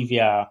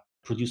 Bolivia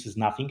produces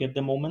nothing at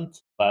the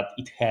moment, but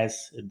it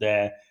has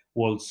the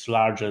world's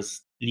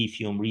largest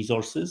lithium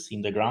resources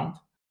in the ground.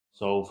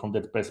 So from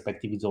that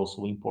perspective, it's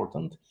also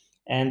important.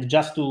 And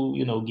just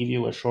to give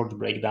you a short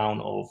breakdown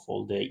of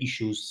all the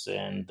issues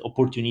and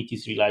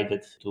opportunities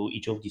related to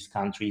each of these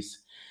countries,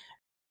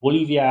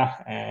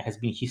 Bolivia has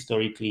been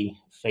historically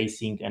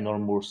facing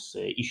enormous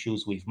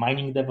issues with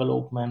mining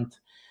development.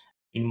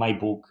 In my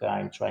book,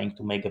 I'm trying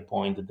to make a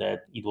point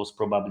that it was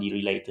probably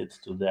related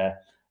to the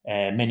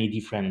many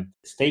different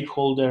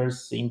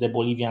stakeholders in the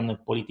Bolivian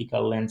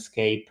political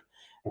landscape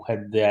who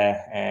had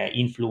the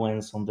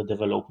influence on the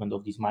development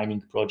of these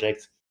mining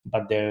projects,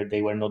 but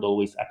they were not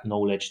always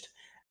acknowledged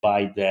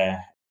by the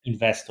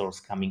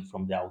investors coming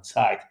from the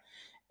outside.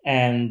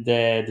 And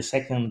the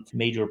second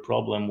major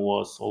problem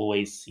was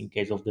always, in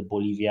case of the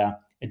Bolivia,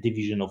 a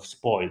division of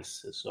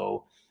spoils.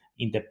 So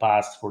in the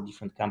past, for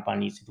different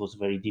companies, it was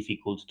very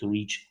difficult to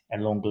reach a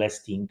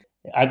long-lasting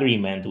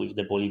agreement with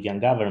the Bolivian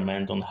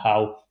government on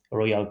how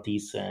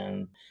royalties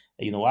and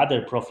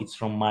other profits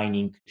from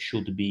mining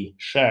should be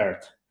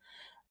shared.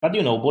 But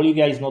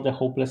Bolivia is not a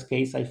hopeless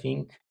case. I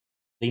think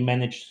they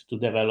managed to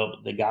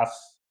develop the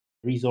gas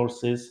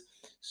resources,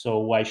 so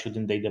why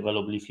shouldn't they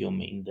develop lithium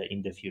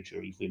in the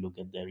future if we look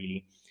at the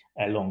really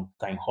a long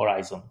time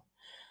horizon?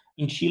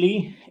 In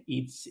Chile,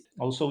 it's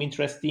also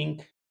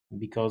interesting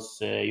because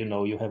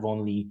you have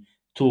only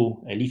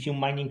two lithium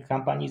mining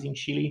companies in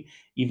Chile,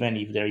 even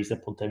if there is a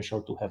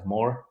potential to have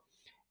more.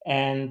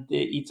 And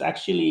it's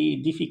actually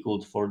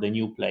difficult for the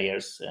new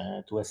players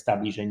to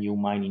establish a new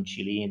mine in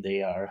Chile.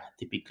 They are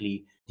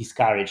typically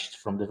discouraged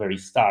from the very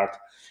start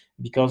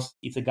because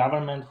it's a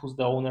government who's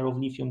the owner of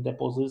lithium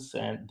deposits,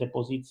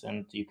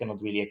 and you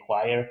cannot really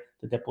acquire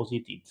the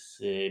deposit. It's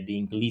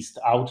being leased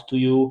out to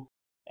you,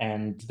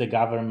 and the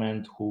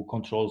government who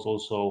controls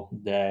also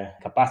the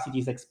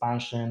capacities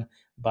expansion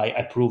by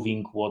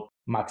approving what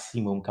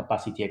maximum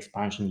capacity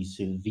expansion is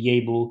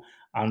viable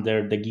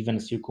under the given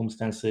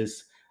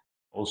circumstances,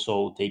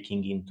 also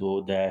taking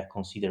into the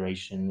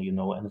consideration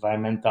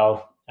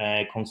environmental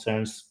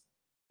concerns,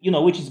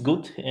 which is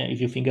good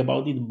if you think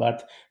about it,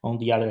 but on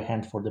the other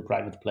hand, for the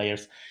private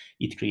players,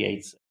 it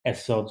creates a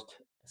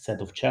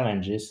set of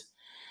challenges.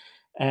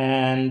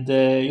 And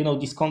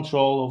this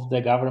control of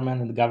the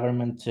government and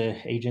government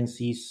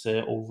agencies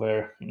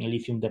over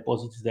lithium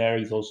deposits there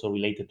is also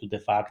related to the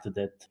fact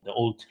that the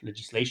old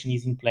legislation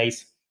is in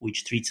place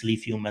which treats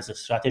lithium as a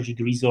strategic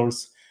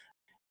resource.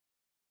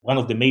 One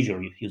of the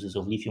major uses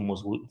of lithium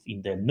was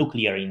in the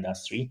nuclear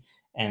industry,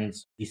 and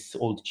this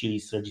old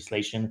Chile's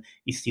legislation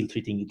is still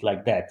treating it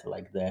like that,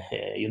 like the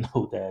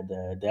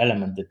the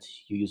element that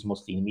you use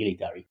mostly in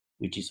military,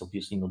 which is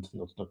obviously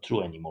not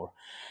true anymore.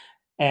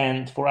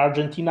 And for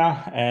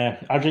Argentina,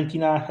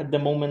 Argentina at the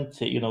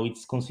moment,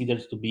 it's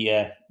considered to be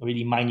a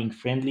really mining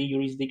friendly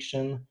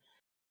jurisdiction,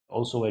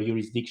 also a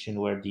jurisdiction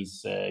where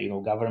this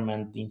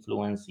government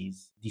influence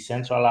is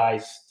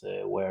decentralized,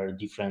 where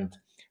different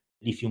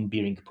lithium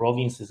bearing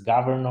provinces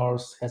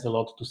governors has a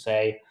lot to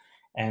say,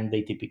 and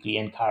they typically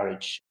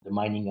encourage the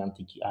mining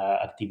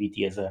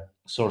activity as a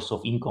source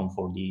of income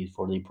for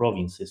the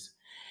provinces.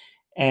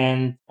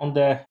 And on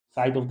the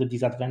side of the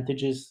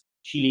disadvantages,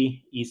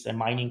 Chile is a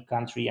mining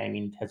country. I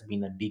mean, it has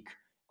been a big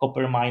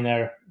copper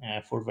miner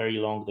for very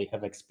long. They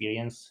have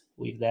experience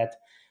with that.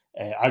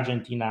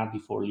 Argentina,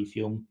 before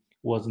lithium,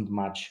 wasn't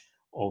much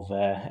of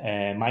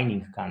a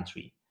mining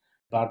country.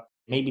 But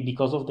maybe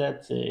because of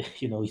that,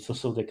 it's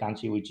also the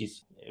country which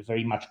is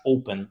very much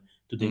open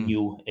to the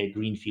new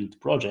greenfield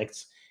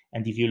projects.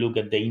 And if you look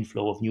at the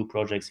inflow of new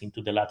projects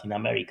into the Latin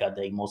America,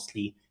 they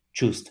mostly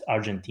choose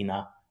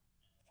Argentina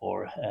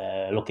for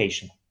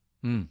location.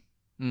 Mm.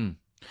 Mm.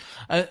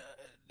 Uh,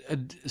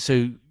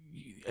 so,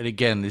 and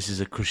again, this is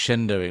a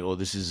crescendo, or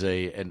this is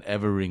an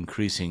ever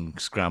increasing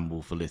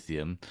scramble for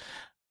lithium.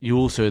 You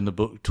also in the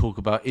book talk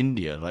about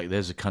India, like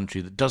there's a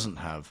country that doesn't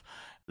have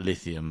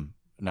lithium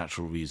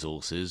natural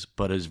resources,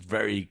 but is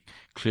very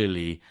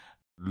clearly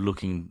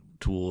looking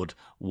toward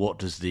what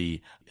does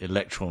the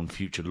electron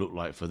future look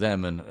like for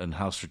them, and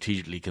how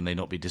strategically can they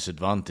not be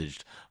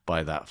disadvantaged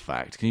by that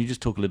fact. Can you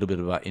just talk a little bit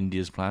about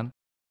India's plan?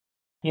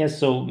 Yes,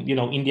 so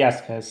India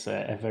has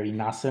a very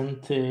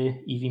nascent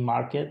EV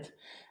market,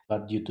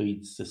 but due to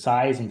its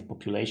size and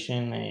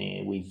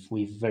population,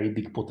 with very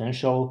big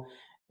potential,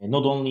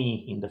 not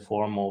only in the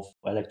form of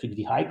electric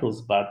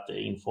vehicles, but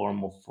in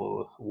form of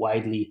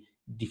widely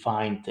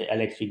defined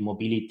electric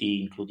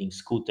mobility, including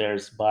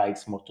scooters,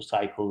 bikes,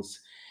 motorcycles,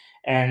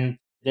 and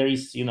there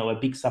is a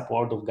big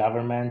support of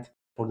government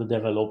for the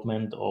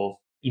development of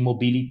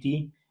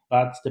e-mobility.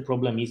 But the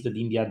problem is that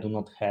India do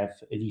not have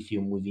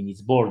lithium within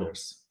its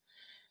borders.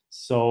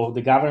 So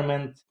the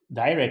government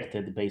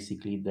directed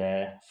basically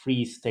the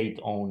free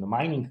state-owned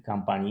mining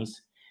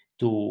companies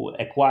to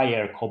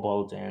acquire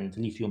cobalt and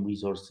lithium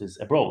resources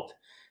abroad,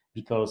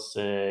 because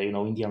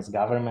India's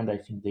government, I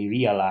think they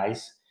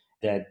realize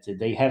that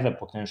they have a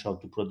potential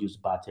to produce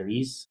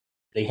batteries.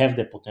 They have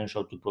the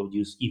potential to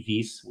produce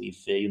EVs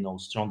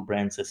with strong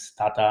brands as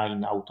Tata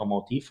in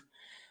automotive,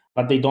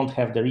 but they don't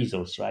have the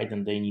resource, right?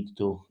 And they need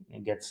to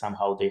get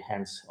somehow their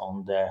hands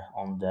on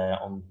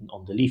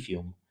the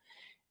lithium.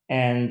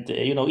 And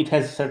it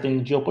has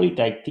certain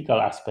geopolitical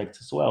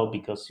aspects as well,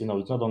 because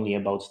it's not only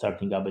about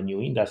starting up a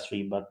new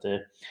industry, but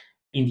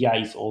India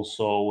is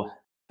also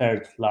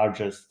third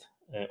largest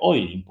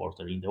oil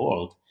importer in the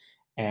world,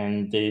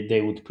 and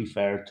they would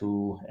prefer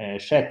to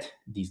shed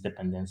this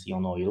dependency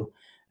on oil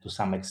to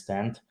some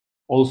extent.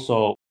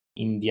 Also,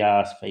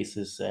 India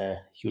faces a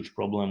huge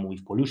problem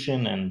with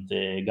pollution, and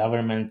the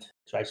government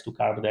tries to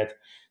curb that.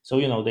 So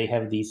they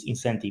have these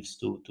incentives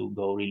to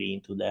go really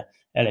into the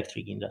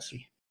electric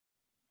industry.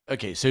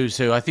 Okay,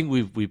 so I think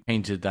we've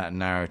painted that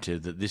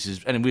narrative that this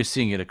is, and we're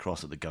seeing it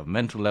across at the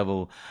governmental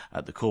level,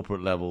 at the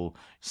corporate level.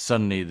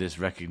 Suddenly, this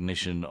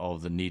recognition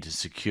of the need to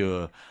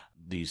secure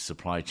these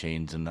supply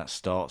chains, and that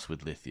starts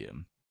with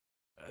lithium.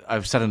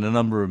 I've sat in a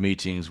number of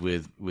meetings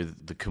with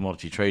the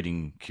commodity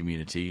trading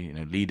community,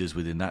 leaders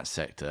within that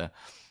sector,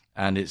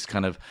 and it's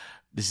kind of,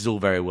 this is all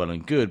very well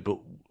and good, but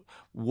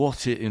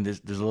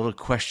there's a lot of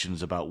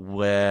questions about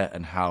where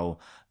and how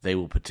they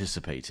will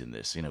participate in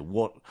this.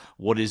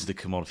 What is the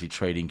commodity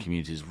trading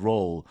community's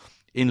role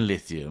in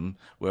lithium,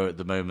 where at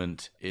the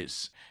moment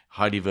it's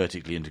highly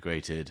vertically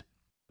integrated.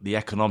 The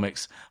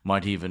economics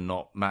might even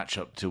not match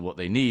up to what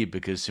they need,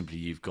 because simply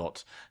you've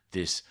got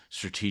this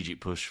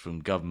strategic push from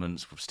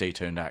governments, from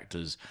state-owned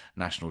actors,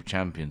 national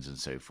champions, and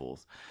so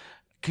forth.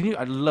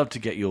 I'd love to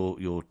get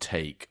your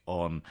take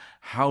on,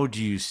 how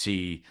do you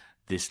see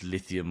this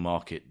lithium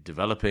market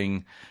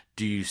developing?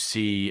 Do you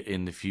see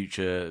in the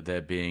future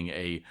there being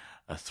a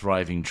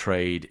thriving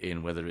trade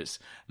in whether it's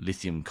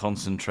lithium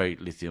concentrate,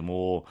 lithium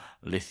ore,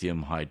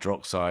 lithium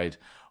hydroxide,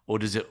 or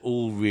does it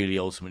all really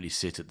ultimately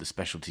sit at the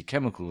specialty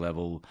chemical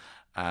level,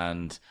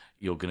 and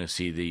you're going to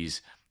see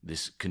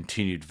this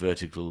continued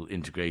vertical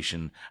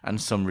integration and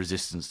some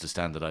resistance to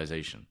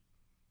standardization?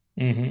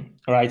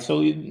 Mm-hmm. Right.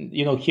 So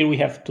here we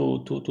have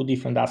two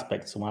different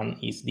aspects. One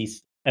is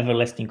this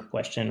everlasting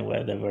question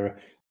whether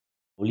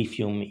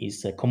lithium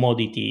is a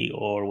commodity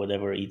or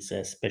whatever it's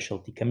a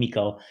specialty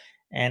chemical.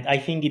 And I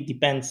think it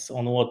depends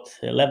on what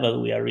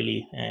level we are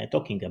really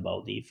talking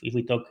about. If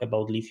we talk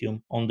about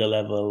lithium on the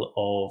level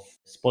of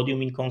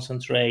spodumene in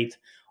concentrate,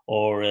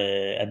 or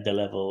at the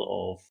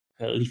level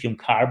of lithium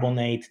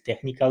carbonate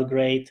technical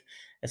grade,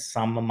 as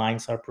some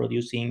mines are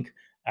producing,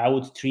 I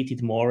would treat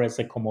it more as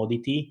a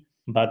commodity.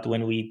 But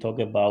when we talk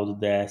about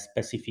the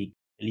specific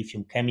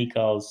lithium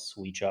chemicals,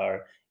 which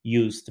are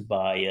used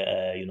by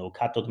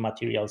cathode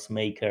materials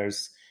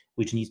makers,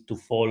 which need to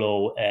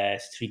follow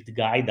strict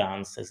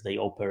guidance as they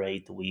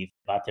operate with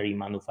battery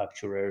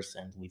manufacturers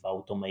and with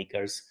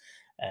automakers,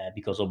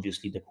 because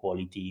obviously the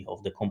quality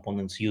of the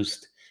components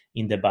used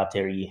in the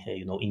battery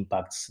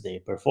impacts their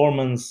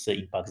performance,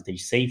 impacts their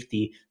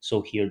safety.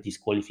 So here this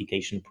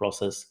qualification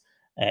process,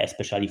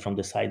 especially from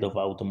the side of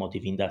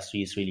automotive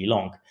industry, is really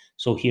long.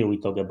 So here we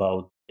talk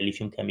about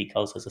lithium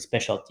chemicals as a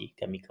specialty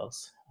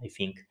chemicals, I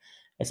think,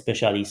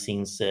 especially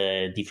since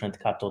different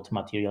cathode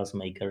materials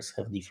makers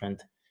have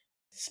different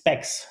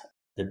specs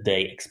that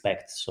they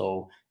expect.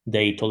 So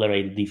they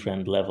tolerate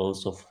different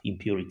levels of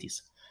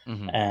impurities.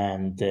 Mm-hmm.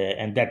 And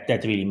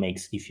that really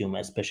makes lithium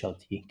a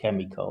specialty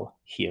chemical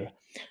here.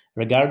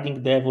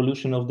 Regarding the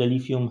evolution of the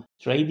lithium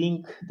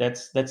trading,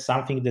 that's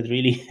something that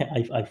really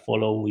I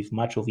follow with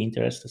much of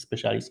interest,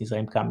 especially since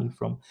I'm coming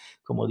from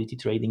commodity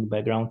trading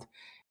background.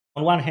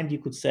 On one hand, you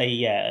could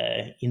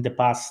say, in the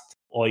past,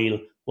 oil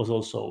was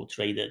also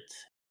traded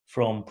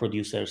from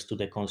producers to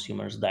the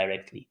consumers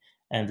directly,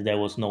 and there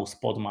was no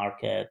spot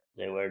market.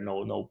 There were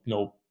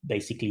no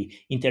basically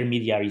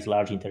intermediaries,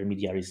 large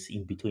intermediaries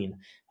in between.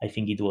 I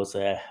think it was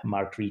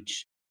Mark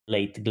Rich,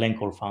 late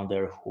Glencore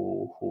founder,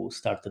 who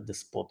started the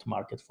spot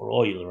market for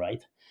oil,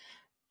 right?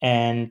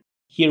 And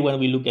here, when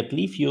we look at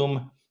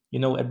lithium,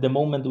 at the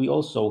moment we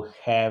also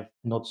have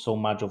not so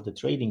much of the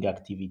trading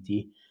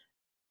activity.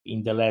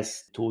 In the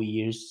last 2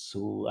 years,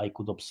 so I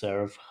could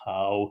observe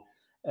how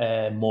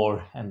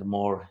more and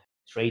more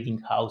trading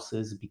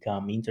houses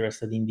become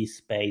interested in this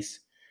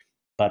space.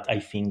 But I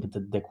think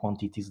that the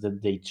quantities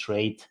that they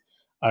trade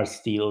are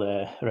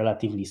still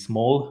relatively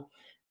small.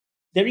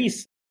 There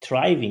is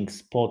thriving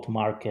spot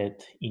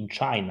market in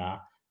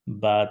China,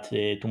 but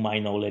to my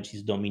knowledge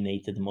is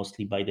dominated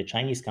mostly by the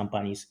Chinese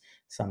companies,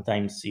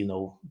 sometimes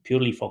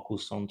purely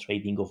focused on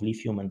trading of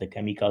lithium and the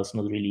chemicals,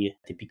 not really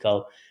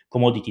typical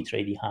commodity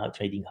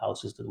trading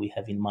houses that we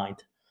have in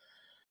mind.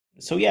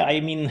 So yeah, I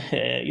mean,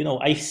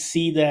 I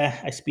see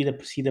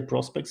the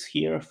prospects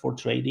here for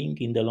trading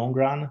in the long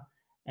run.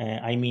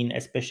 I mean,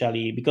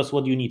 especially because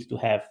what you need to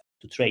have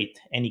to trade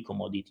any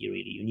commodity,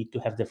 really, you need to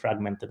have the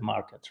fragmented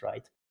market,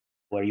 right?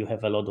 where you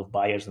have a lot of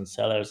buyers and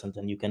sellers, and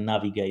then you can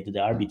navigate the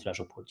arbitrage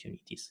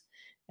opportunities.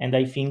 And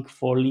I think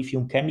for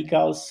lithium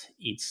chemicals,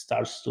 it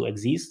starts to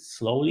exist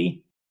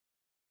slowly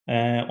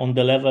on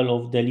the level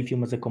of the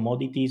lithium as a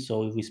commodity.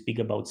 So if we speak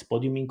about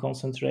spodumene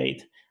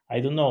concentrate, I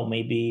don't know,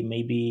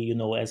 maybe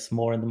as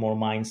more and more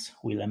mines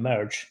will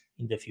emerge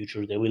in the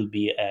future, there will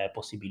be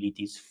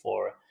possibilities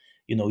for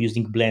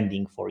using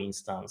blending, for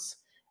instance,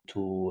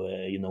 to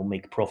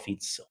make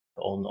profits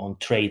on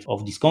trade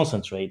of this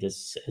concentrate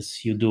as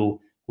you do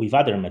with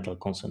other metal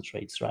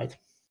concentrates, right?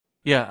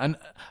 Yeah, and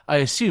I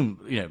assume,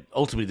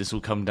 ultimately this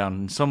will come down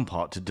in some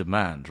part to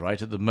demand,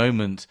 right? At the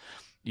moment,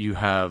 you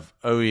have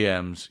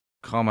OEMs,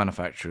 car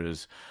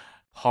manufacturers,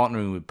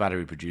 partnering with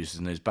battery producers,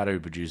 and those battery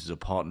producers are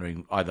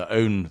partnering, either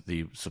own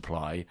the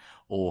supply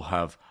or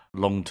have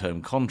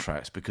long-term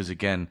contracts, because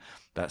again,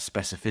 that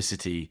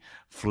specificity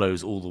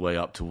flows all the way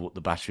up to what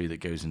the battery that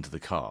goes into the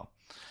car.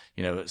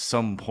 At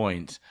some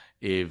point,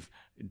 if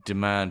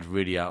demand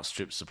really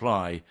outstrips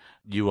supply,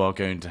 you are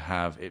going to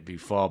have it be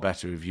far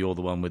better, if you're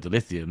the one with the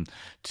lithium,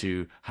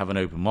 to have an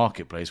open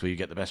marketplace where you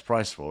get the best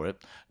price for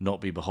it,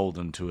 not be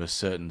beholden to a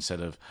certain set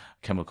of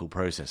chemical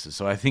processes.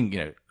 So I think,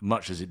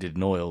 much as it did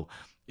in oil,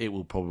 it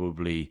will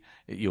probably,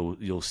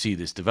 you'll see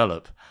this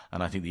develop.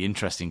 And I think the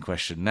interesting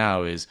question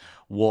now is,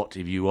 what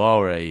if you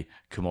are a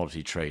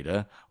commodity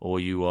trader, or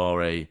you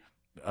are a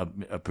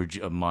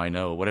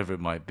miner, or whatever it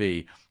might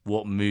be,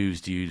 what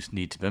moves do you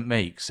need to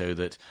make so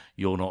that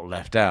you're not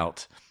left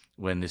out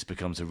when this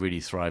becomes a really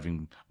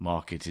thriving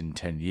market in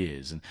 10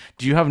 years? And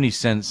do you have any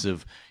sense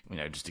of,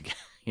 just to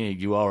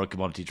you are a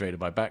commodity trader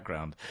by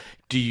background,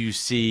 do you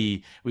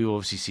see, we've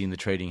obviously seen the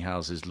trading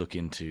houses look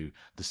into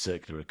the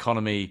circular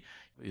economy,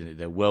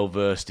 they're well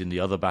versed in the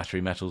other battery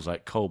metals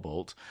like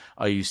cobalt.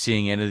 Are you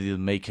seeing any of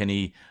them make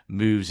any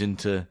moves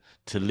into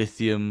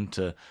lithium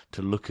to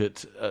look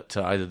at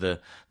to either the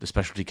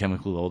specialty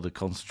chemical or the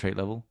concentrate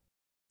level?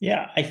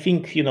 Yeah, I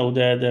think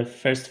the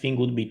first thing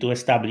would be to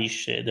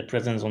establish the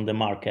presence on the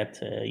market,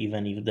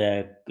 even if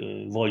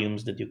the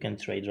volumes that you can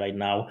trade right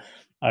now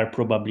are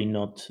probably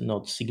not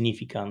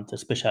significant,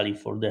 especially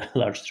for the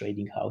large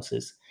trading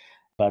houses.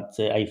 But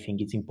I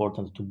think it's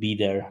important to be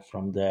there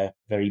from the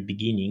very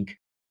beginning.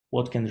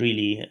 What can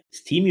really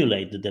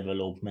stimulate the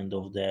development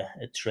of the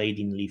trade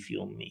in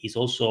lithium is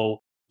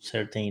also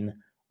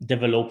certain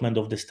development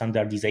of the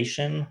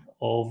standardization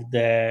of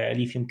the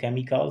lithium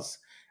chemicals.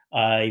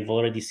 I've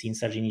already seen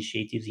such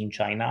initiatives in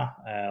China,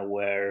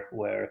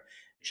 where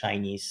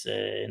Chinese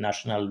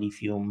National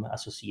Lithium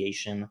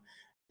Association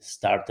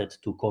started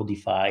to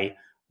codify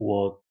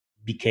what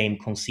became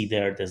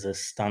considered as a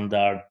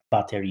standard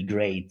battery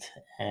grade.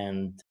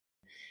 And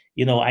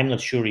I'm not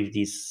sure if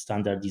this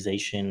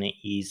standardization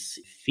is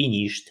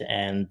finished,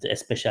 and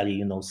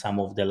especially some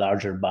of the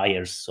larger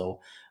buyers, so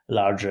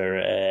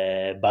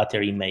larger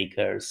battery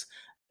makers,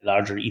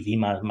 larger EV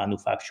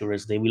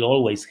manufacturers, they will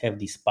always have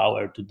this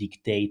power to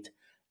dictate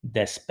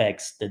the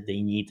specs that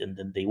they need and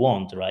that they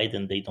want, right?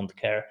 And they don't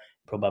care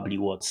probably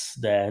what's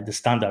the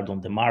standard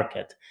on the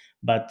market.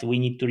 But we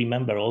need to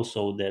remember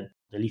also that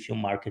the lithium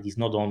market is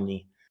not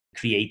only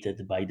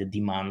created by the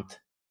demand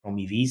from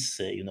EVs.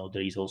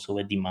 There is also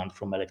a demand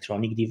from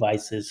electronic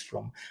devices,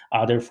 from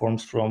other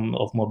forms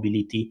of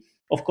mobility.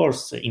 Of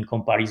course, in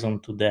comparison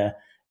to the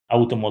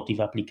automotive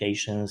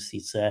applications,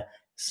 it's a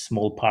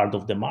small part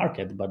of the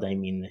market. But I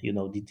mean,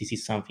 this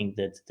is something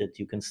that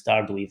you can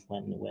start with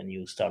when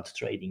you start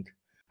trading.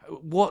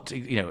 What,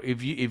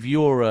 if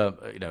you're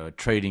a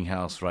trading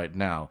house right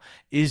now,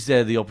 is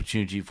there the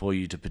opportunity for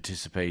you to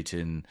participate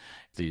in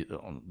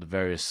on the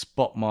various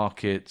spot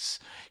markets?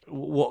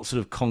 What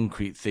sort of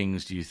concrete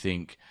things do you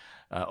think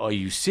are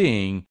you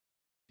seeing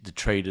the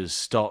traders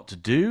start to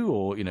do,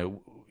 or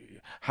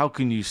how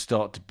can you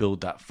start to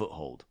build that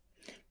foothold?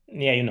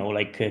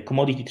 Yeah,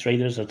 commodity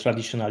traders are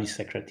traditionally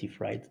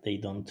secretive, right? They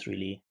don't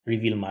really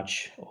reveal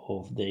much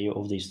of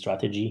their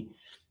strategy.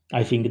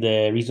 I think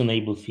the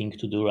reasonable thing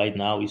to do right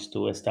now is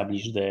to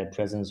establish the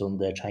presence on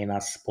the China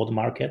spot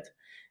market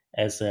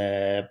as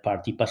a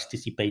party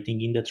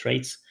participating in the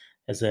trades,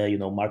 as a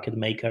market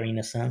maker in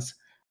a sense,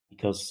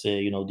 because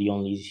the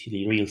only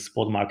real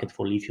spot market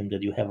for lithium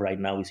that you have right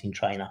now is in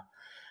China.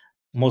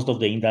 Most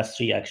of the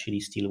industry actually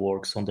still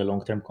works on the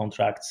long-term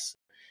contracts.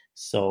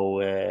 So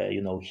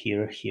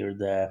here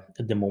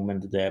at the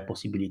moment the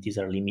possibilities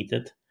are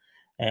limited.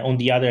 On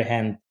the other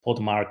hand, spot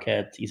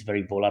market is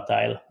very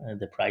volatile.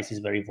 The price is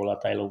very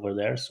volatile over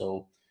there,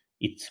 so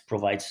it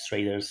provides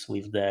traders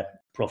with the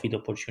profit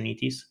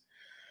opportunities.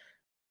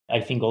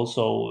 I think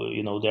also,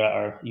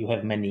 you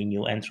have many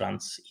new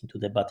entrants into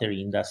the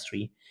battery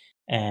industry,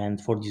 and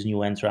for these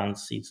new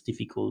entrants, it's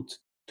difficult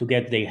to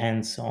get their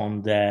hands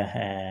on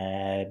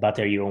the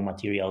battery raw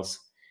materials.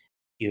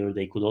 Here,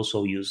 they could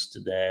also use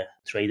the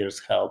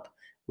traders' help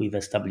with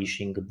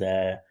establishing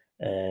the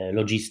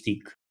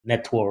logistic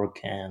network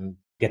and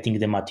getting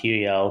the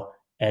material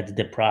at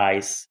the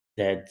price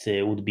that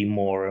would be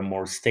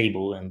more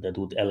stable, and that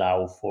would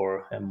allow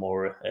for a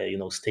more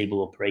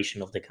stable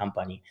operation of the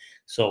company.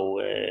 So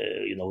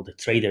the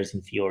traders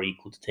in theory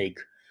could take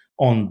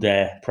on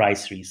the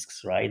price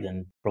risks, right?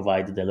 And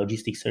provide the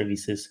logistics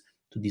services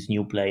to these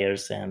new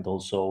players and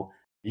also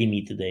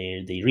limit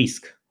the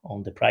risk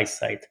on the price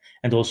side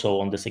and also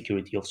on the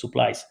security of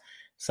supplies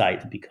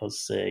side,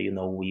 because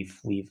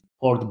we've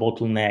port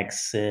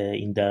bottlenecks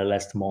in the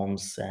last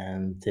months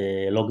and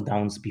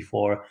lockdowns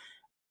before.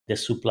 The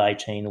supply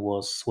chain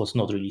was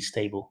not really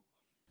stable.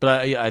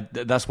 But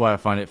that's why I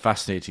find it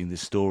fascinating,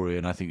 this story,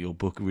 and I think your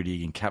book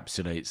really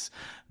encapsulates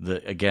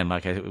the, again,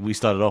 like we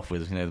started off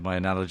with, my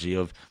analogy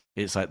of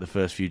it's like the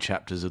first few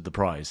chapters of The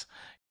Prize,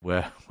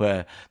 where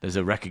there's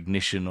a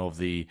recognition of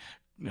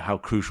how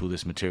crucial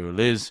this material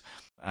is,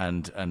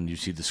 and you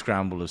see the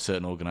scramble of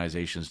certain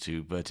organizations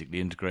to vertically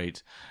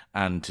integrate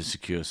and to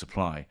secure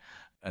supply.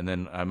 And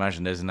then I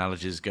imagine there's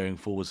analogies going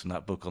forwards from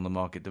that book on the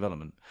market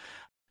development.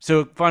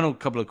 So final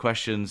couple of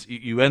questions.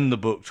 You end the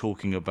book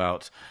talking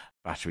about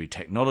battery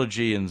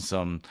technology and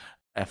some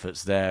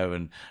efforts there,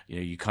 and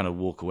you kind of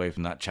walk away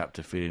from that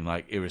chapter feeling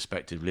like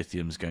irrespective,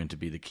 lithium is going to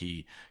be the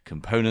key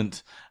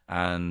component,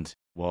 and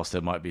whilst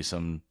there might be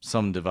some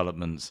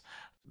developments,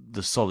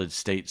 the solid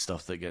state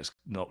stuff that gets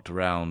knocked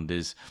around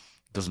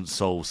doesn't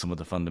solve some of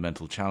the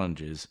fundamental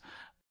challenges.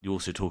 You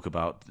also talk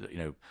about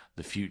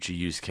the future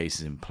use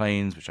cases in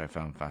planes, which I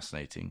found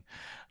fascinating.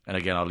 And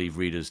again, I'll leave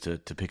readers to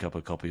pick up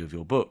a copy of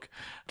your book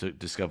to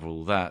discover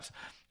all that.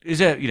 Is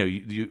there,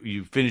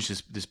 you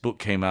finished this book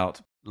came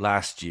out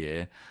last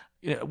year.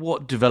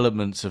 What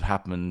developments have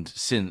happened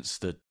since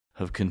that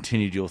have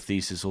continued your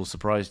thesis or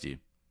surprised you?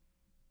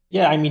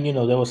 Yeah, I mean,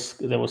 there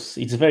was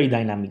it's a very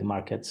dynamic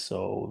market,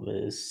 so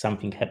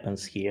something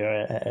happens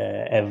here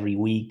every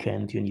week,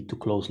 and you need to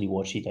closely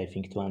watch it, I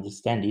think, to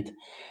understand it.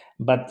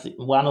 But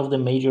one of the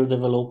major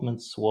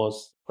developments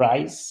was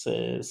price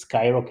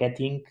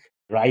skyrocketing,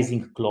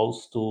 rising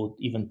close to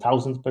even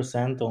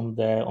 1,000%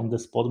 on the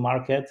spot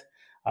market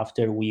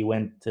after we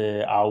went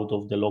out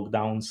of the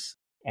lockdowns,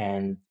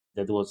 and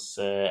that was,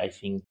 I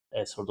think,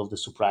 sort of the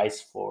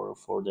surprise for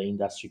the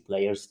industry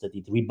players that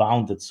it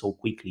rebounded so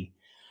quickly.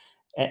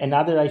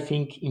 Another, I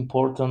think,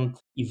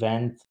 important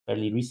event,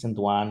 fairly recent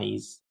one,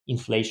 is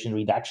Inflation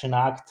Reduction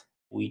Act,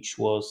 which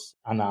was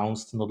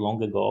announced not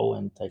long ago,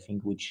 and I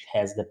think which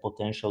has the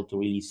potential to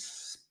really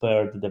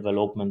spur the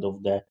development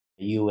of the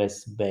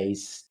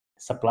US-based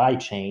supply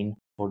chain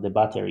for the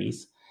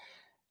batteries.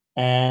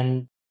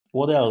 And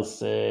what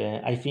else?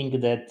 I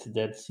think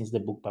that since the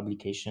book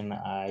publication,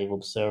 I've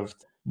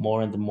observed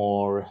more and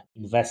more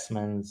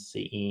investments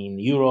in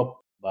Europe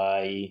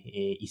by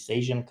East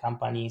Asian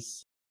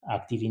companies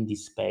active in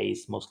this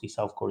space, mostly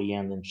South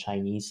Korean and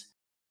Chinese.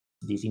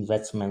 These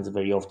investments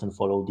very often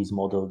follow this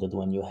model that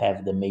when you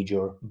have the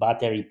major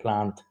battery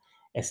plant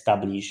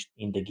established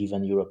in the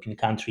given European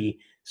country,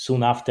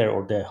 soon after,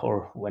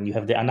 or when you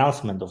have the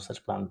announcement of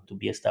such plant to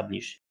be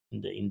established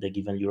in the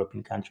given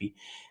European country,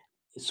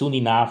 soon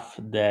enough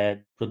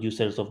the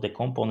producers of the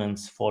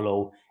components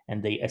follow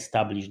and they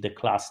establish the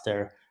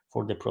cluster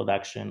for the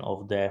production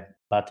of the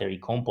battery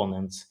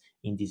components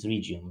in this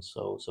region.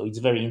 So it's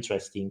very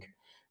interesting,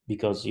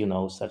 because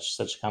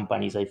such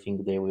companies, I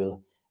think they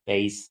will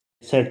face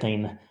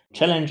certain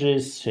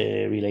challenges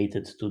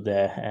related to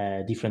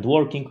the different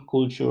working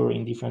culture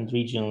in different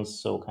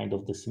regions, so kind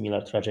of the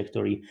similar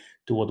trajectory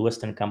to what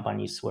Western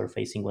companies were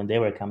facing when they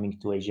were coming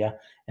to Asia.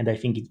 And I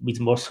think it's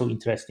more so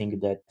interesting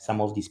that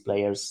some of these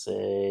players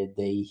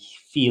they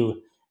feel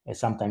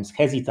sometimes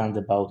hesitant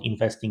about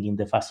investing in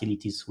the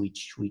facilities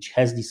which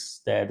has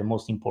the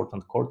most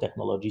important core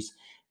technologies,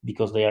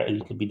 because they are a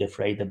little bit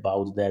afraid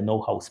about the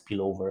know-how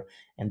spillover,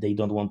 and they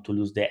don't want to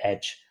lose the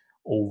edge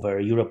over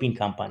European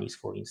companies,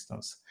 for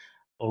instance,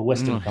 or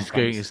Western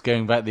companies. It's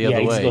going back the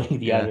other way. Yeah, it's going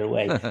the other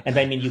way. And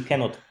I mean, you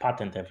cannot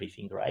patent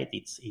everything, right?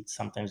 It's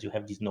sometimes you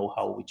have this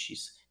know-how which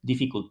is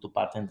difficult to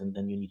patent, and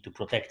then you need to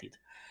protect it.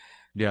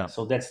 Yeah.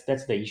 So that's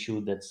the issue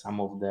that some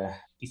of the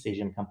East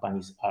Asian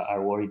companies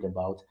are worried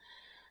about.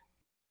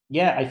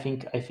 Yeah, I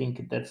think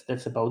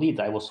that's about it.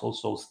 I was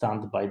also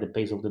stunned by the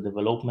pace of the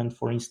development,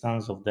 for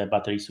instance, of the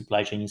battery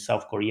supply chain in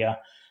South Korea.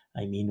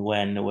 I mean,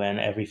 when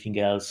everything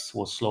else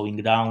was slowing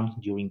down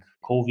during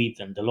COVID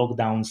and the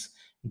lockdowns,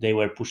 they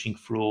were pushing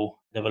through,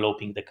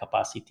 developing the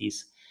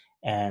capacities,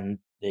 and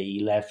they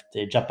left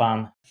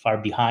Japan far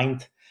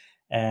behind.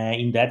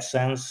 In that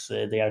sense,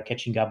 they are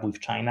catching up with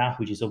China,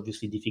 which is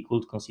obviously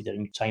difficult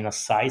considering China's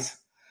size.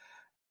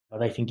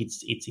 But I think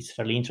it's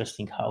fairly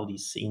interesting how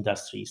this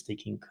industry is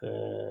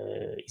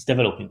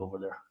developing over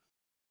there.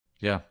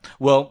 Yeah.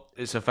 Well,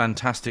 it's a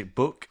fantastic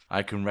book.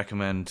 I can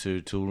recommend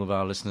to all of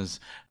our listeners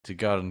to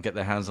go and get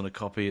their hands on a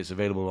copy. It's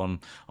available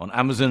on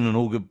Amazon and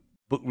all good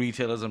book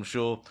retailers, I'm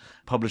sure,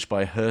 published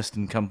by Hearst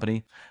 &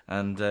 Company.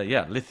 And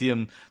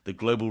Lithium, the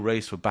Global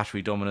Race for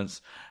Battery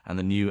Dominance and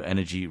the New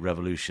Energy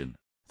Revolution.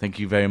 Thank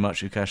you very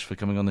much, Lukasz, for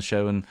coming on the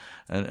show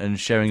and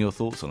sharing your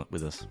thoughts on it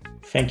with us.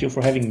 Thank you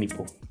for having me,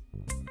 Paul.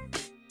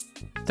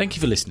 Thank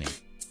you for listening.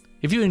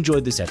 If you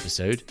enjoyed this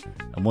episode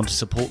and want to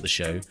support the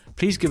show,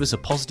 please give us a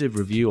positive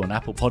review on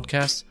Apple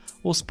Podcasts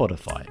or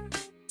Spotify.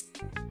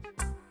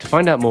 To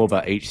find out more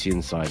about HC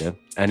Insider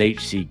and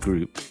HC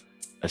Group,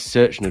 a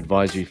search and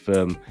advisory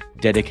firm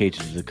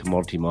dedicated to the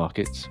commodity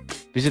markets,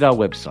 visit our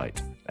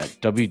website at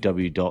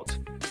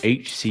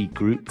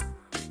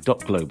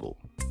www.hcgroup.global.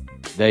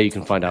 There you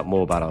can find out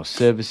more about our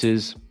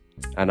services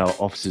and our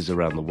offices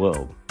around the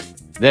world.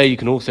 There you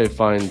can also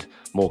find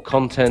more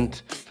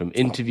content, from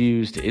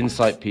interviews to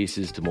insight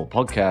pieces to more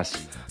podcasts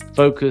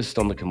focused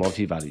on the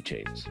commodity value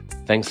chains.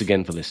 Thanks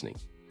again for listening.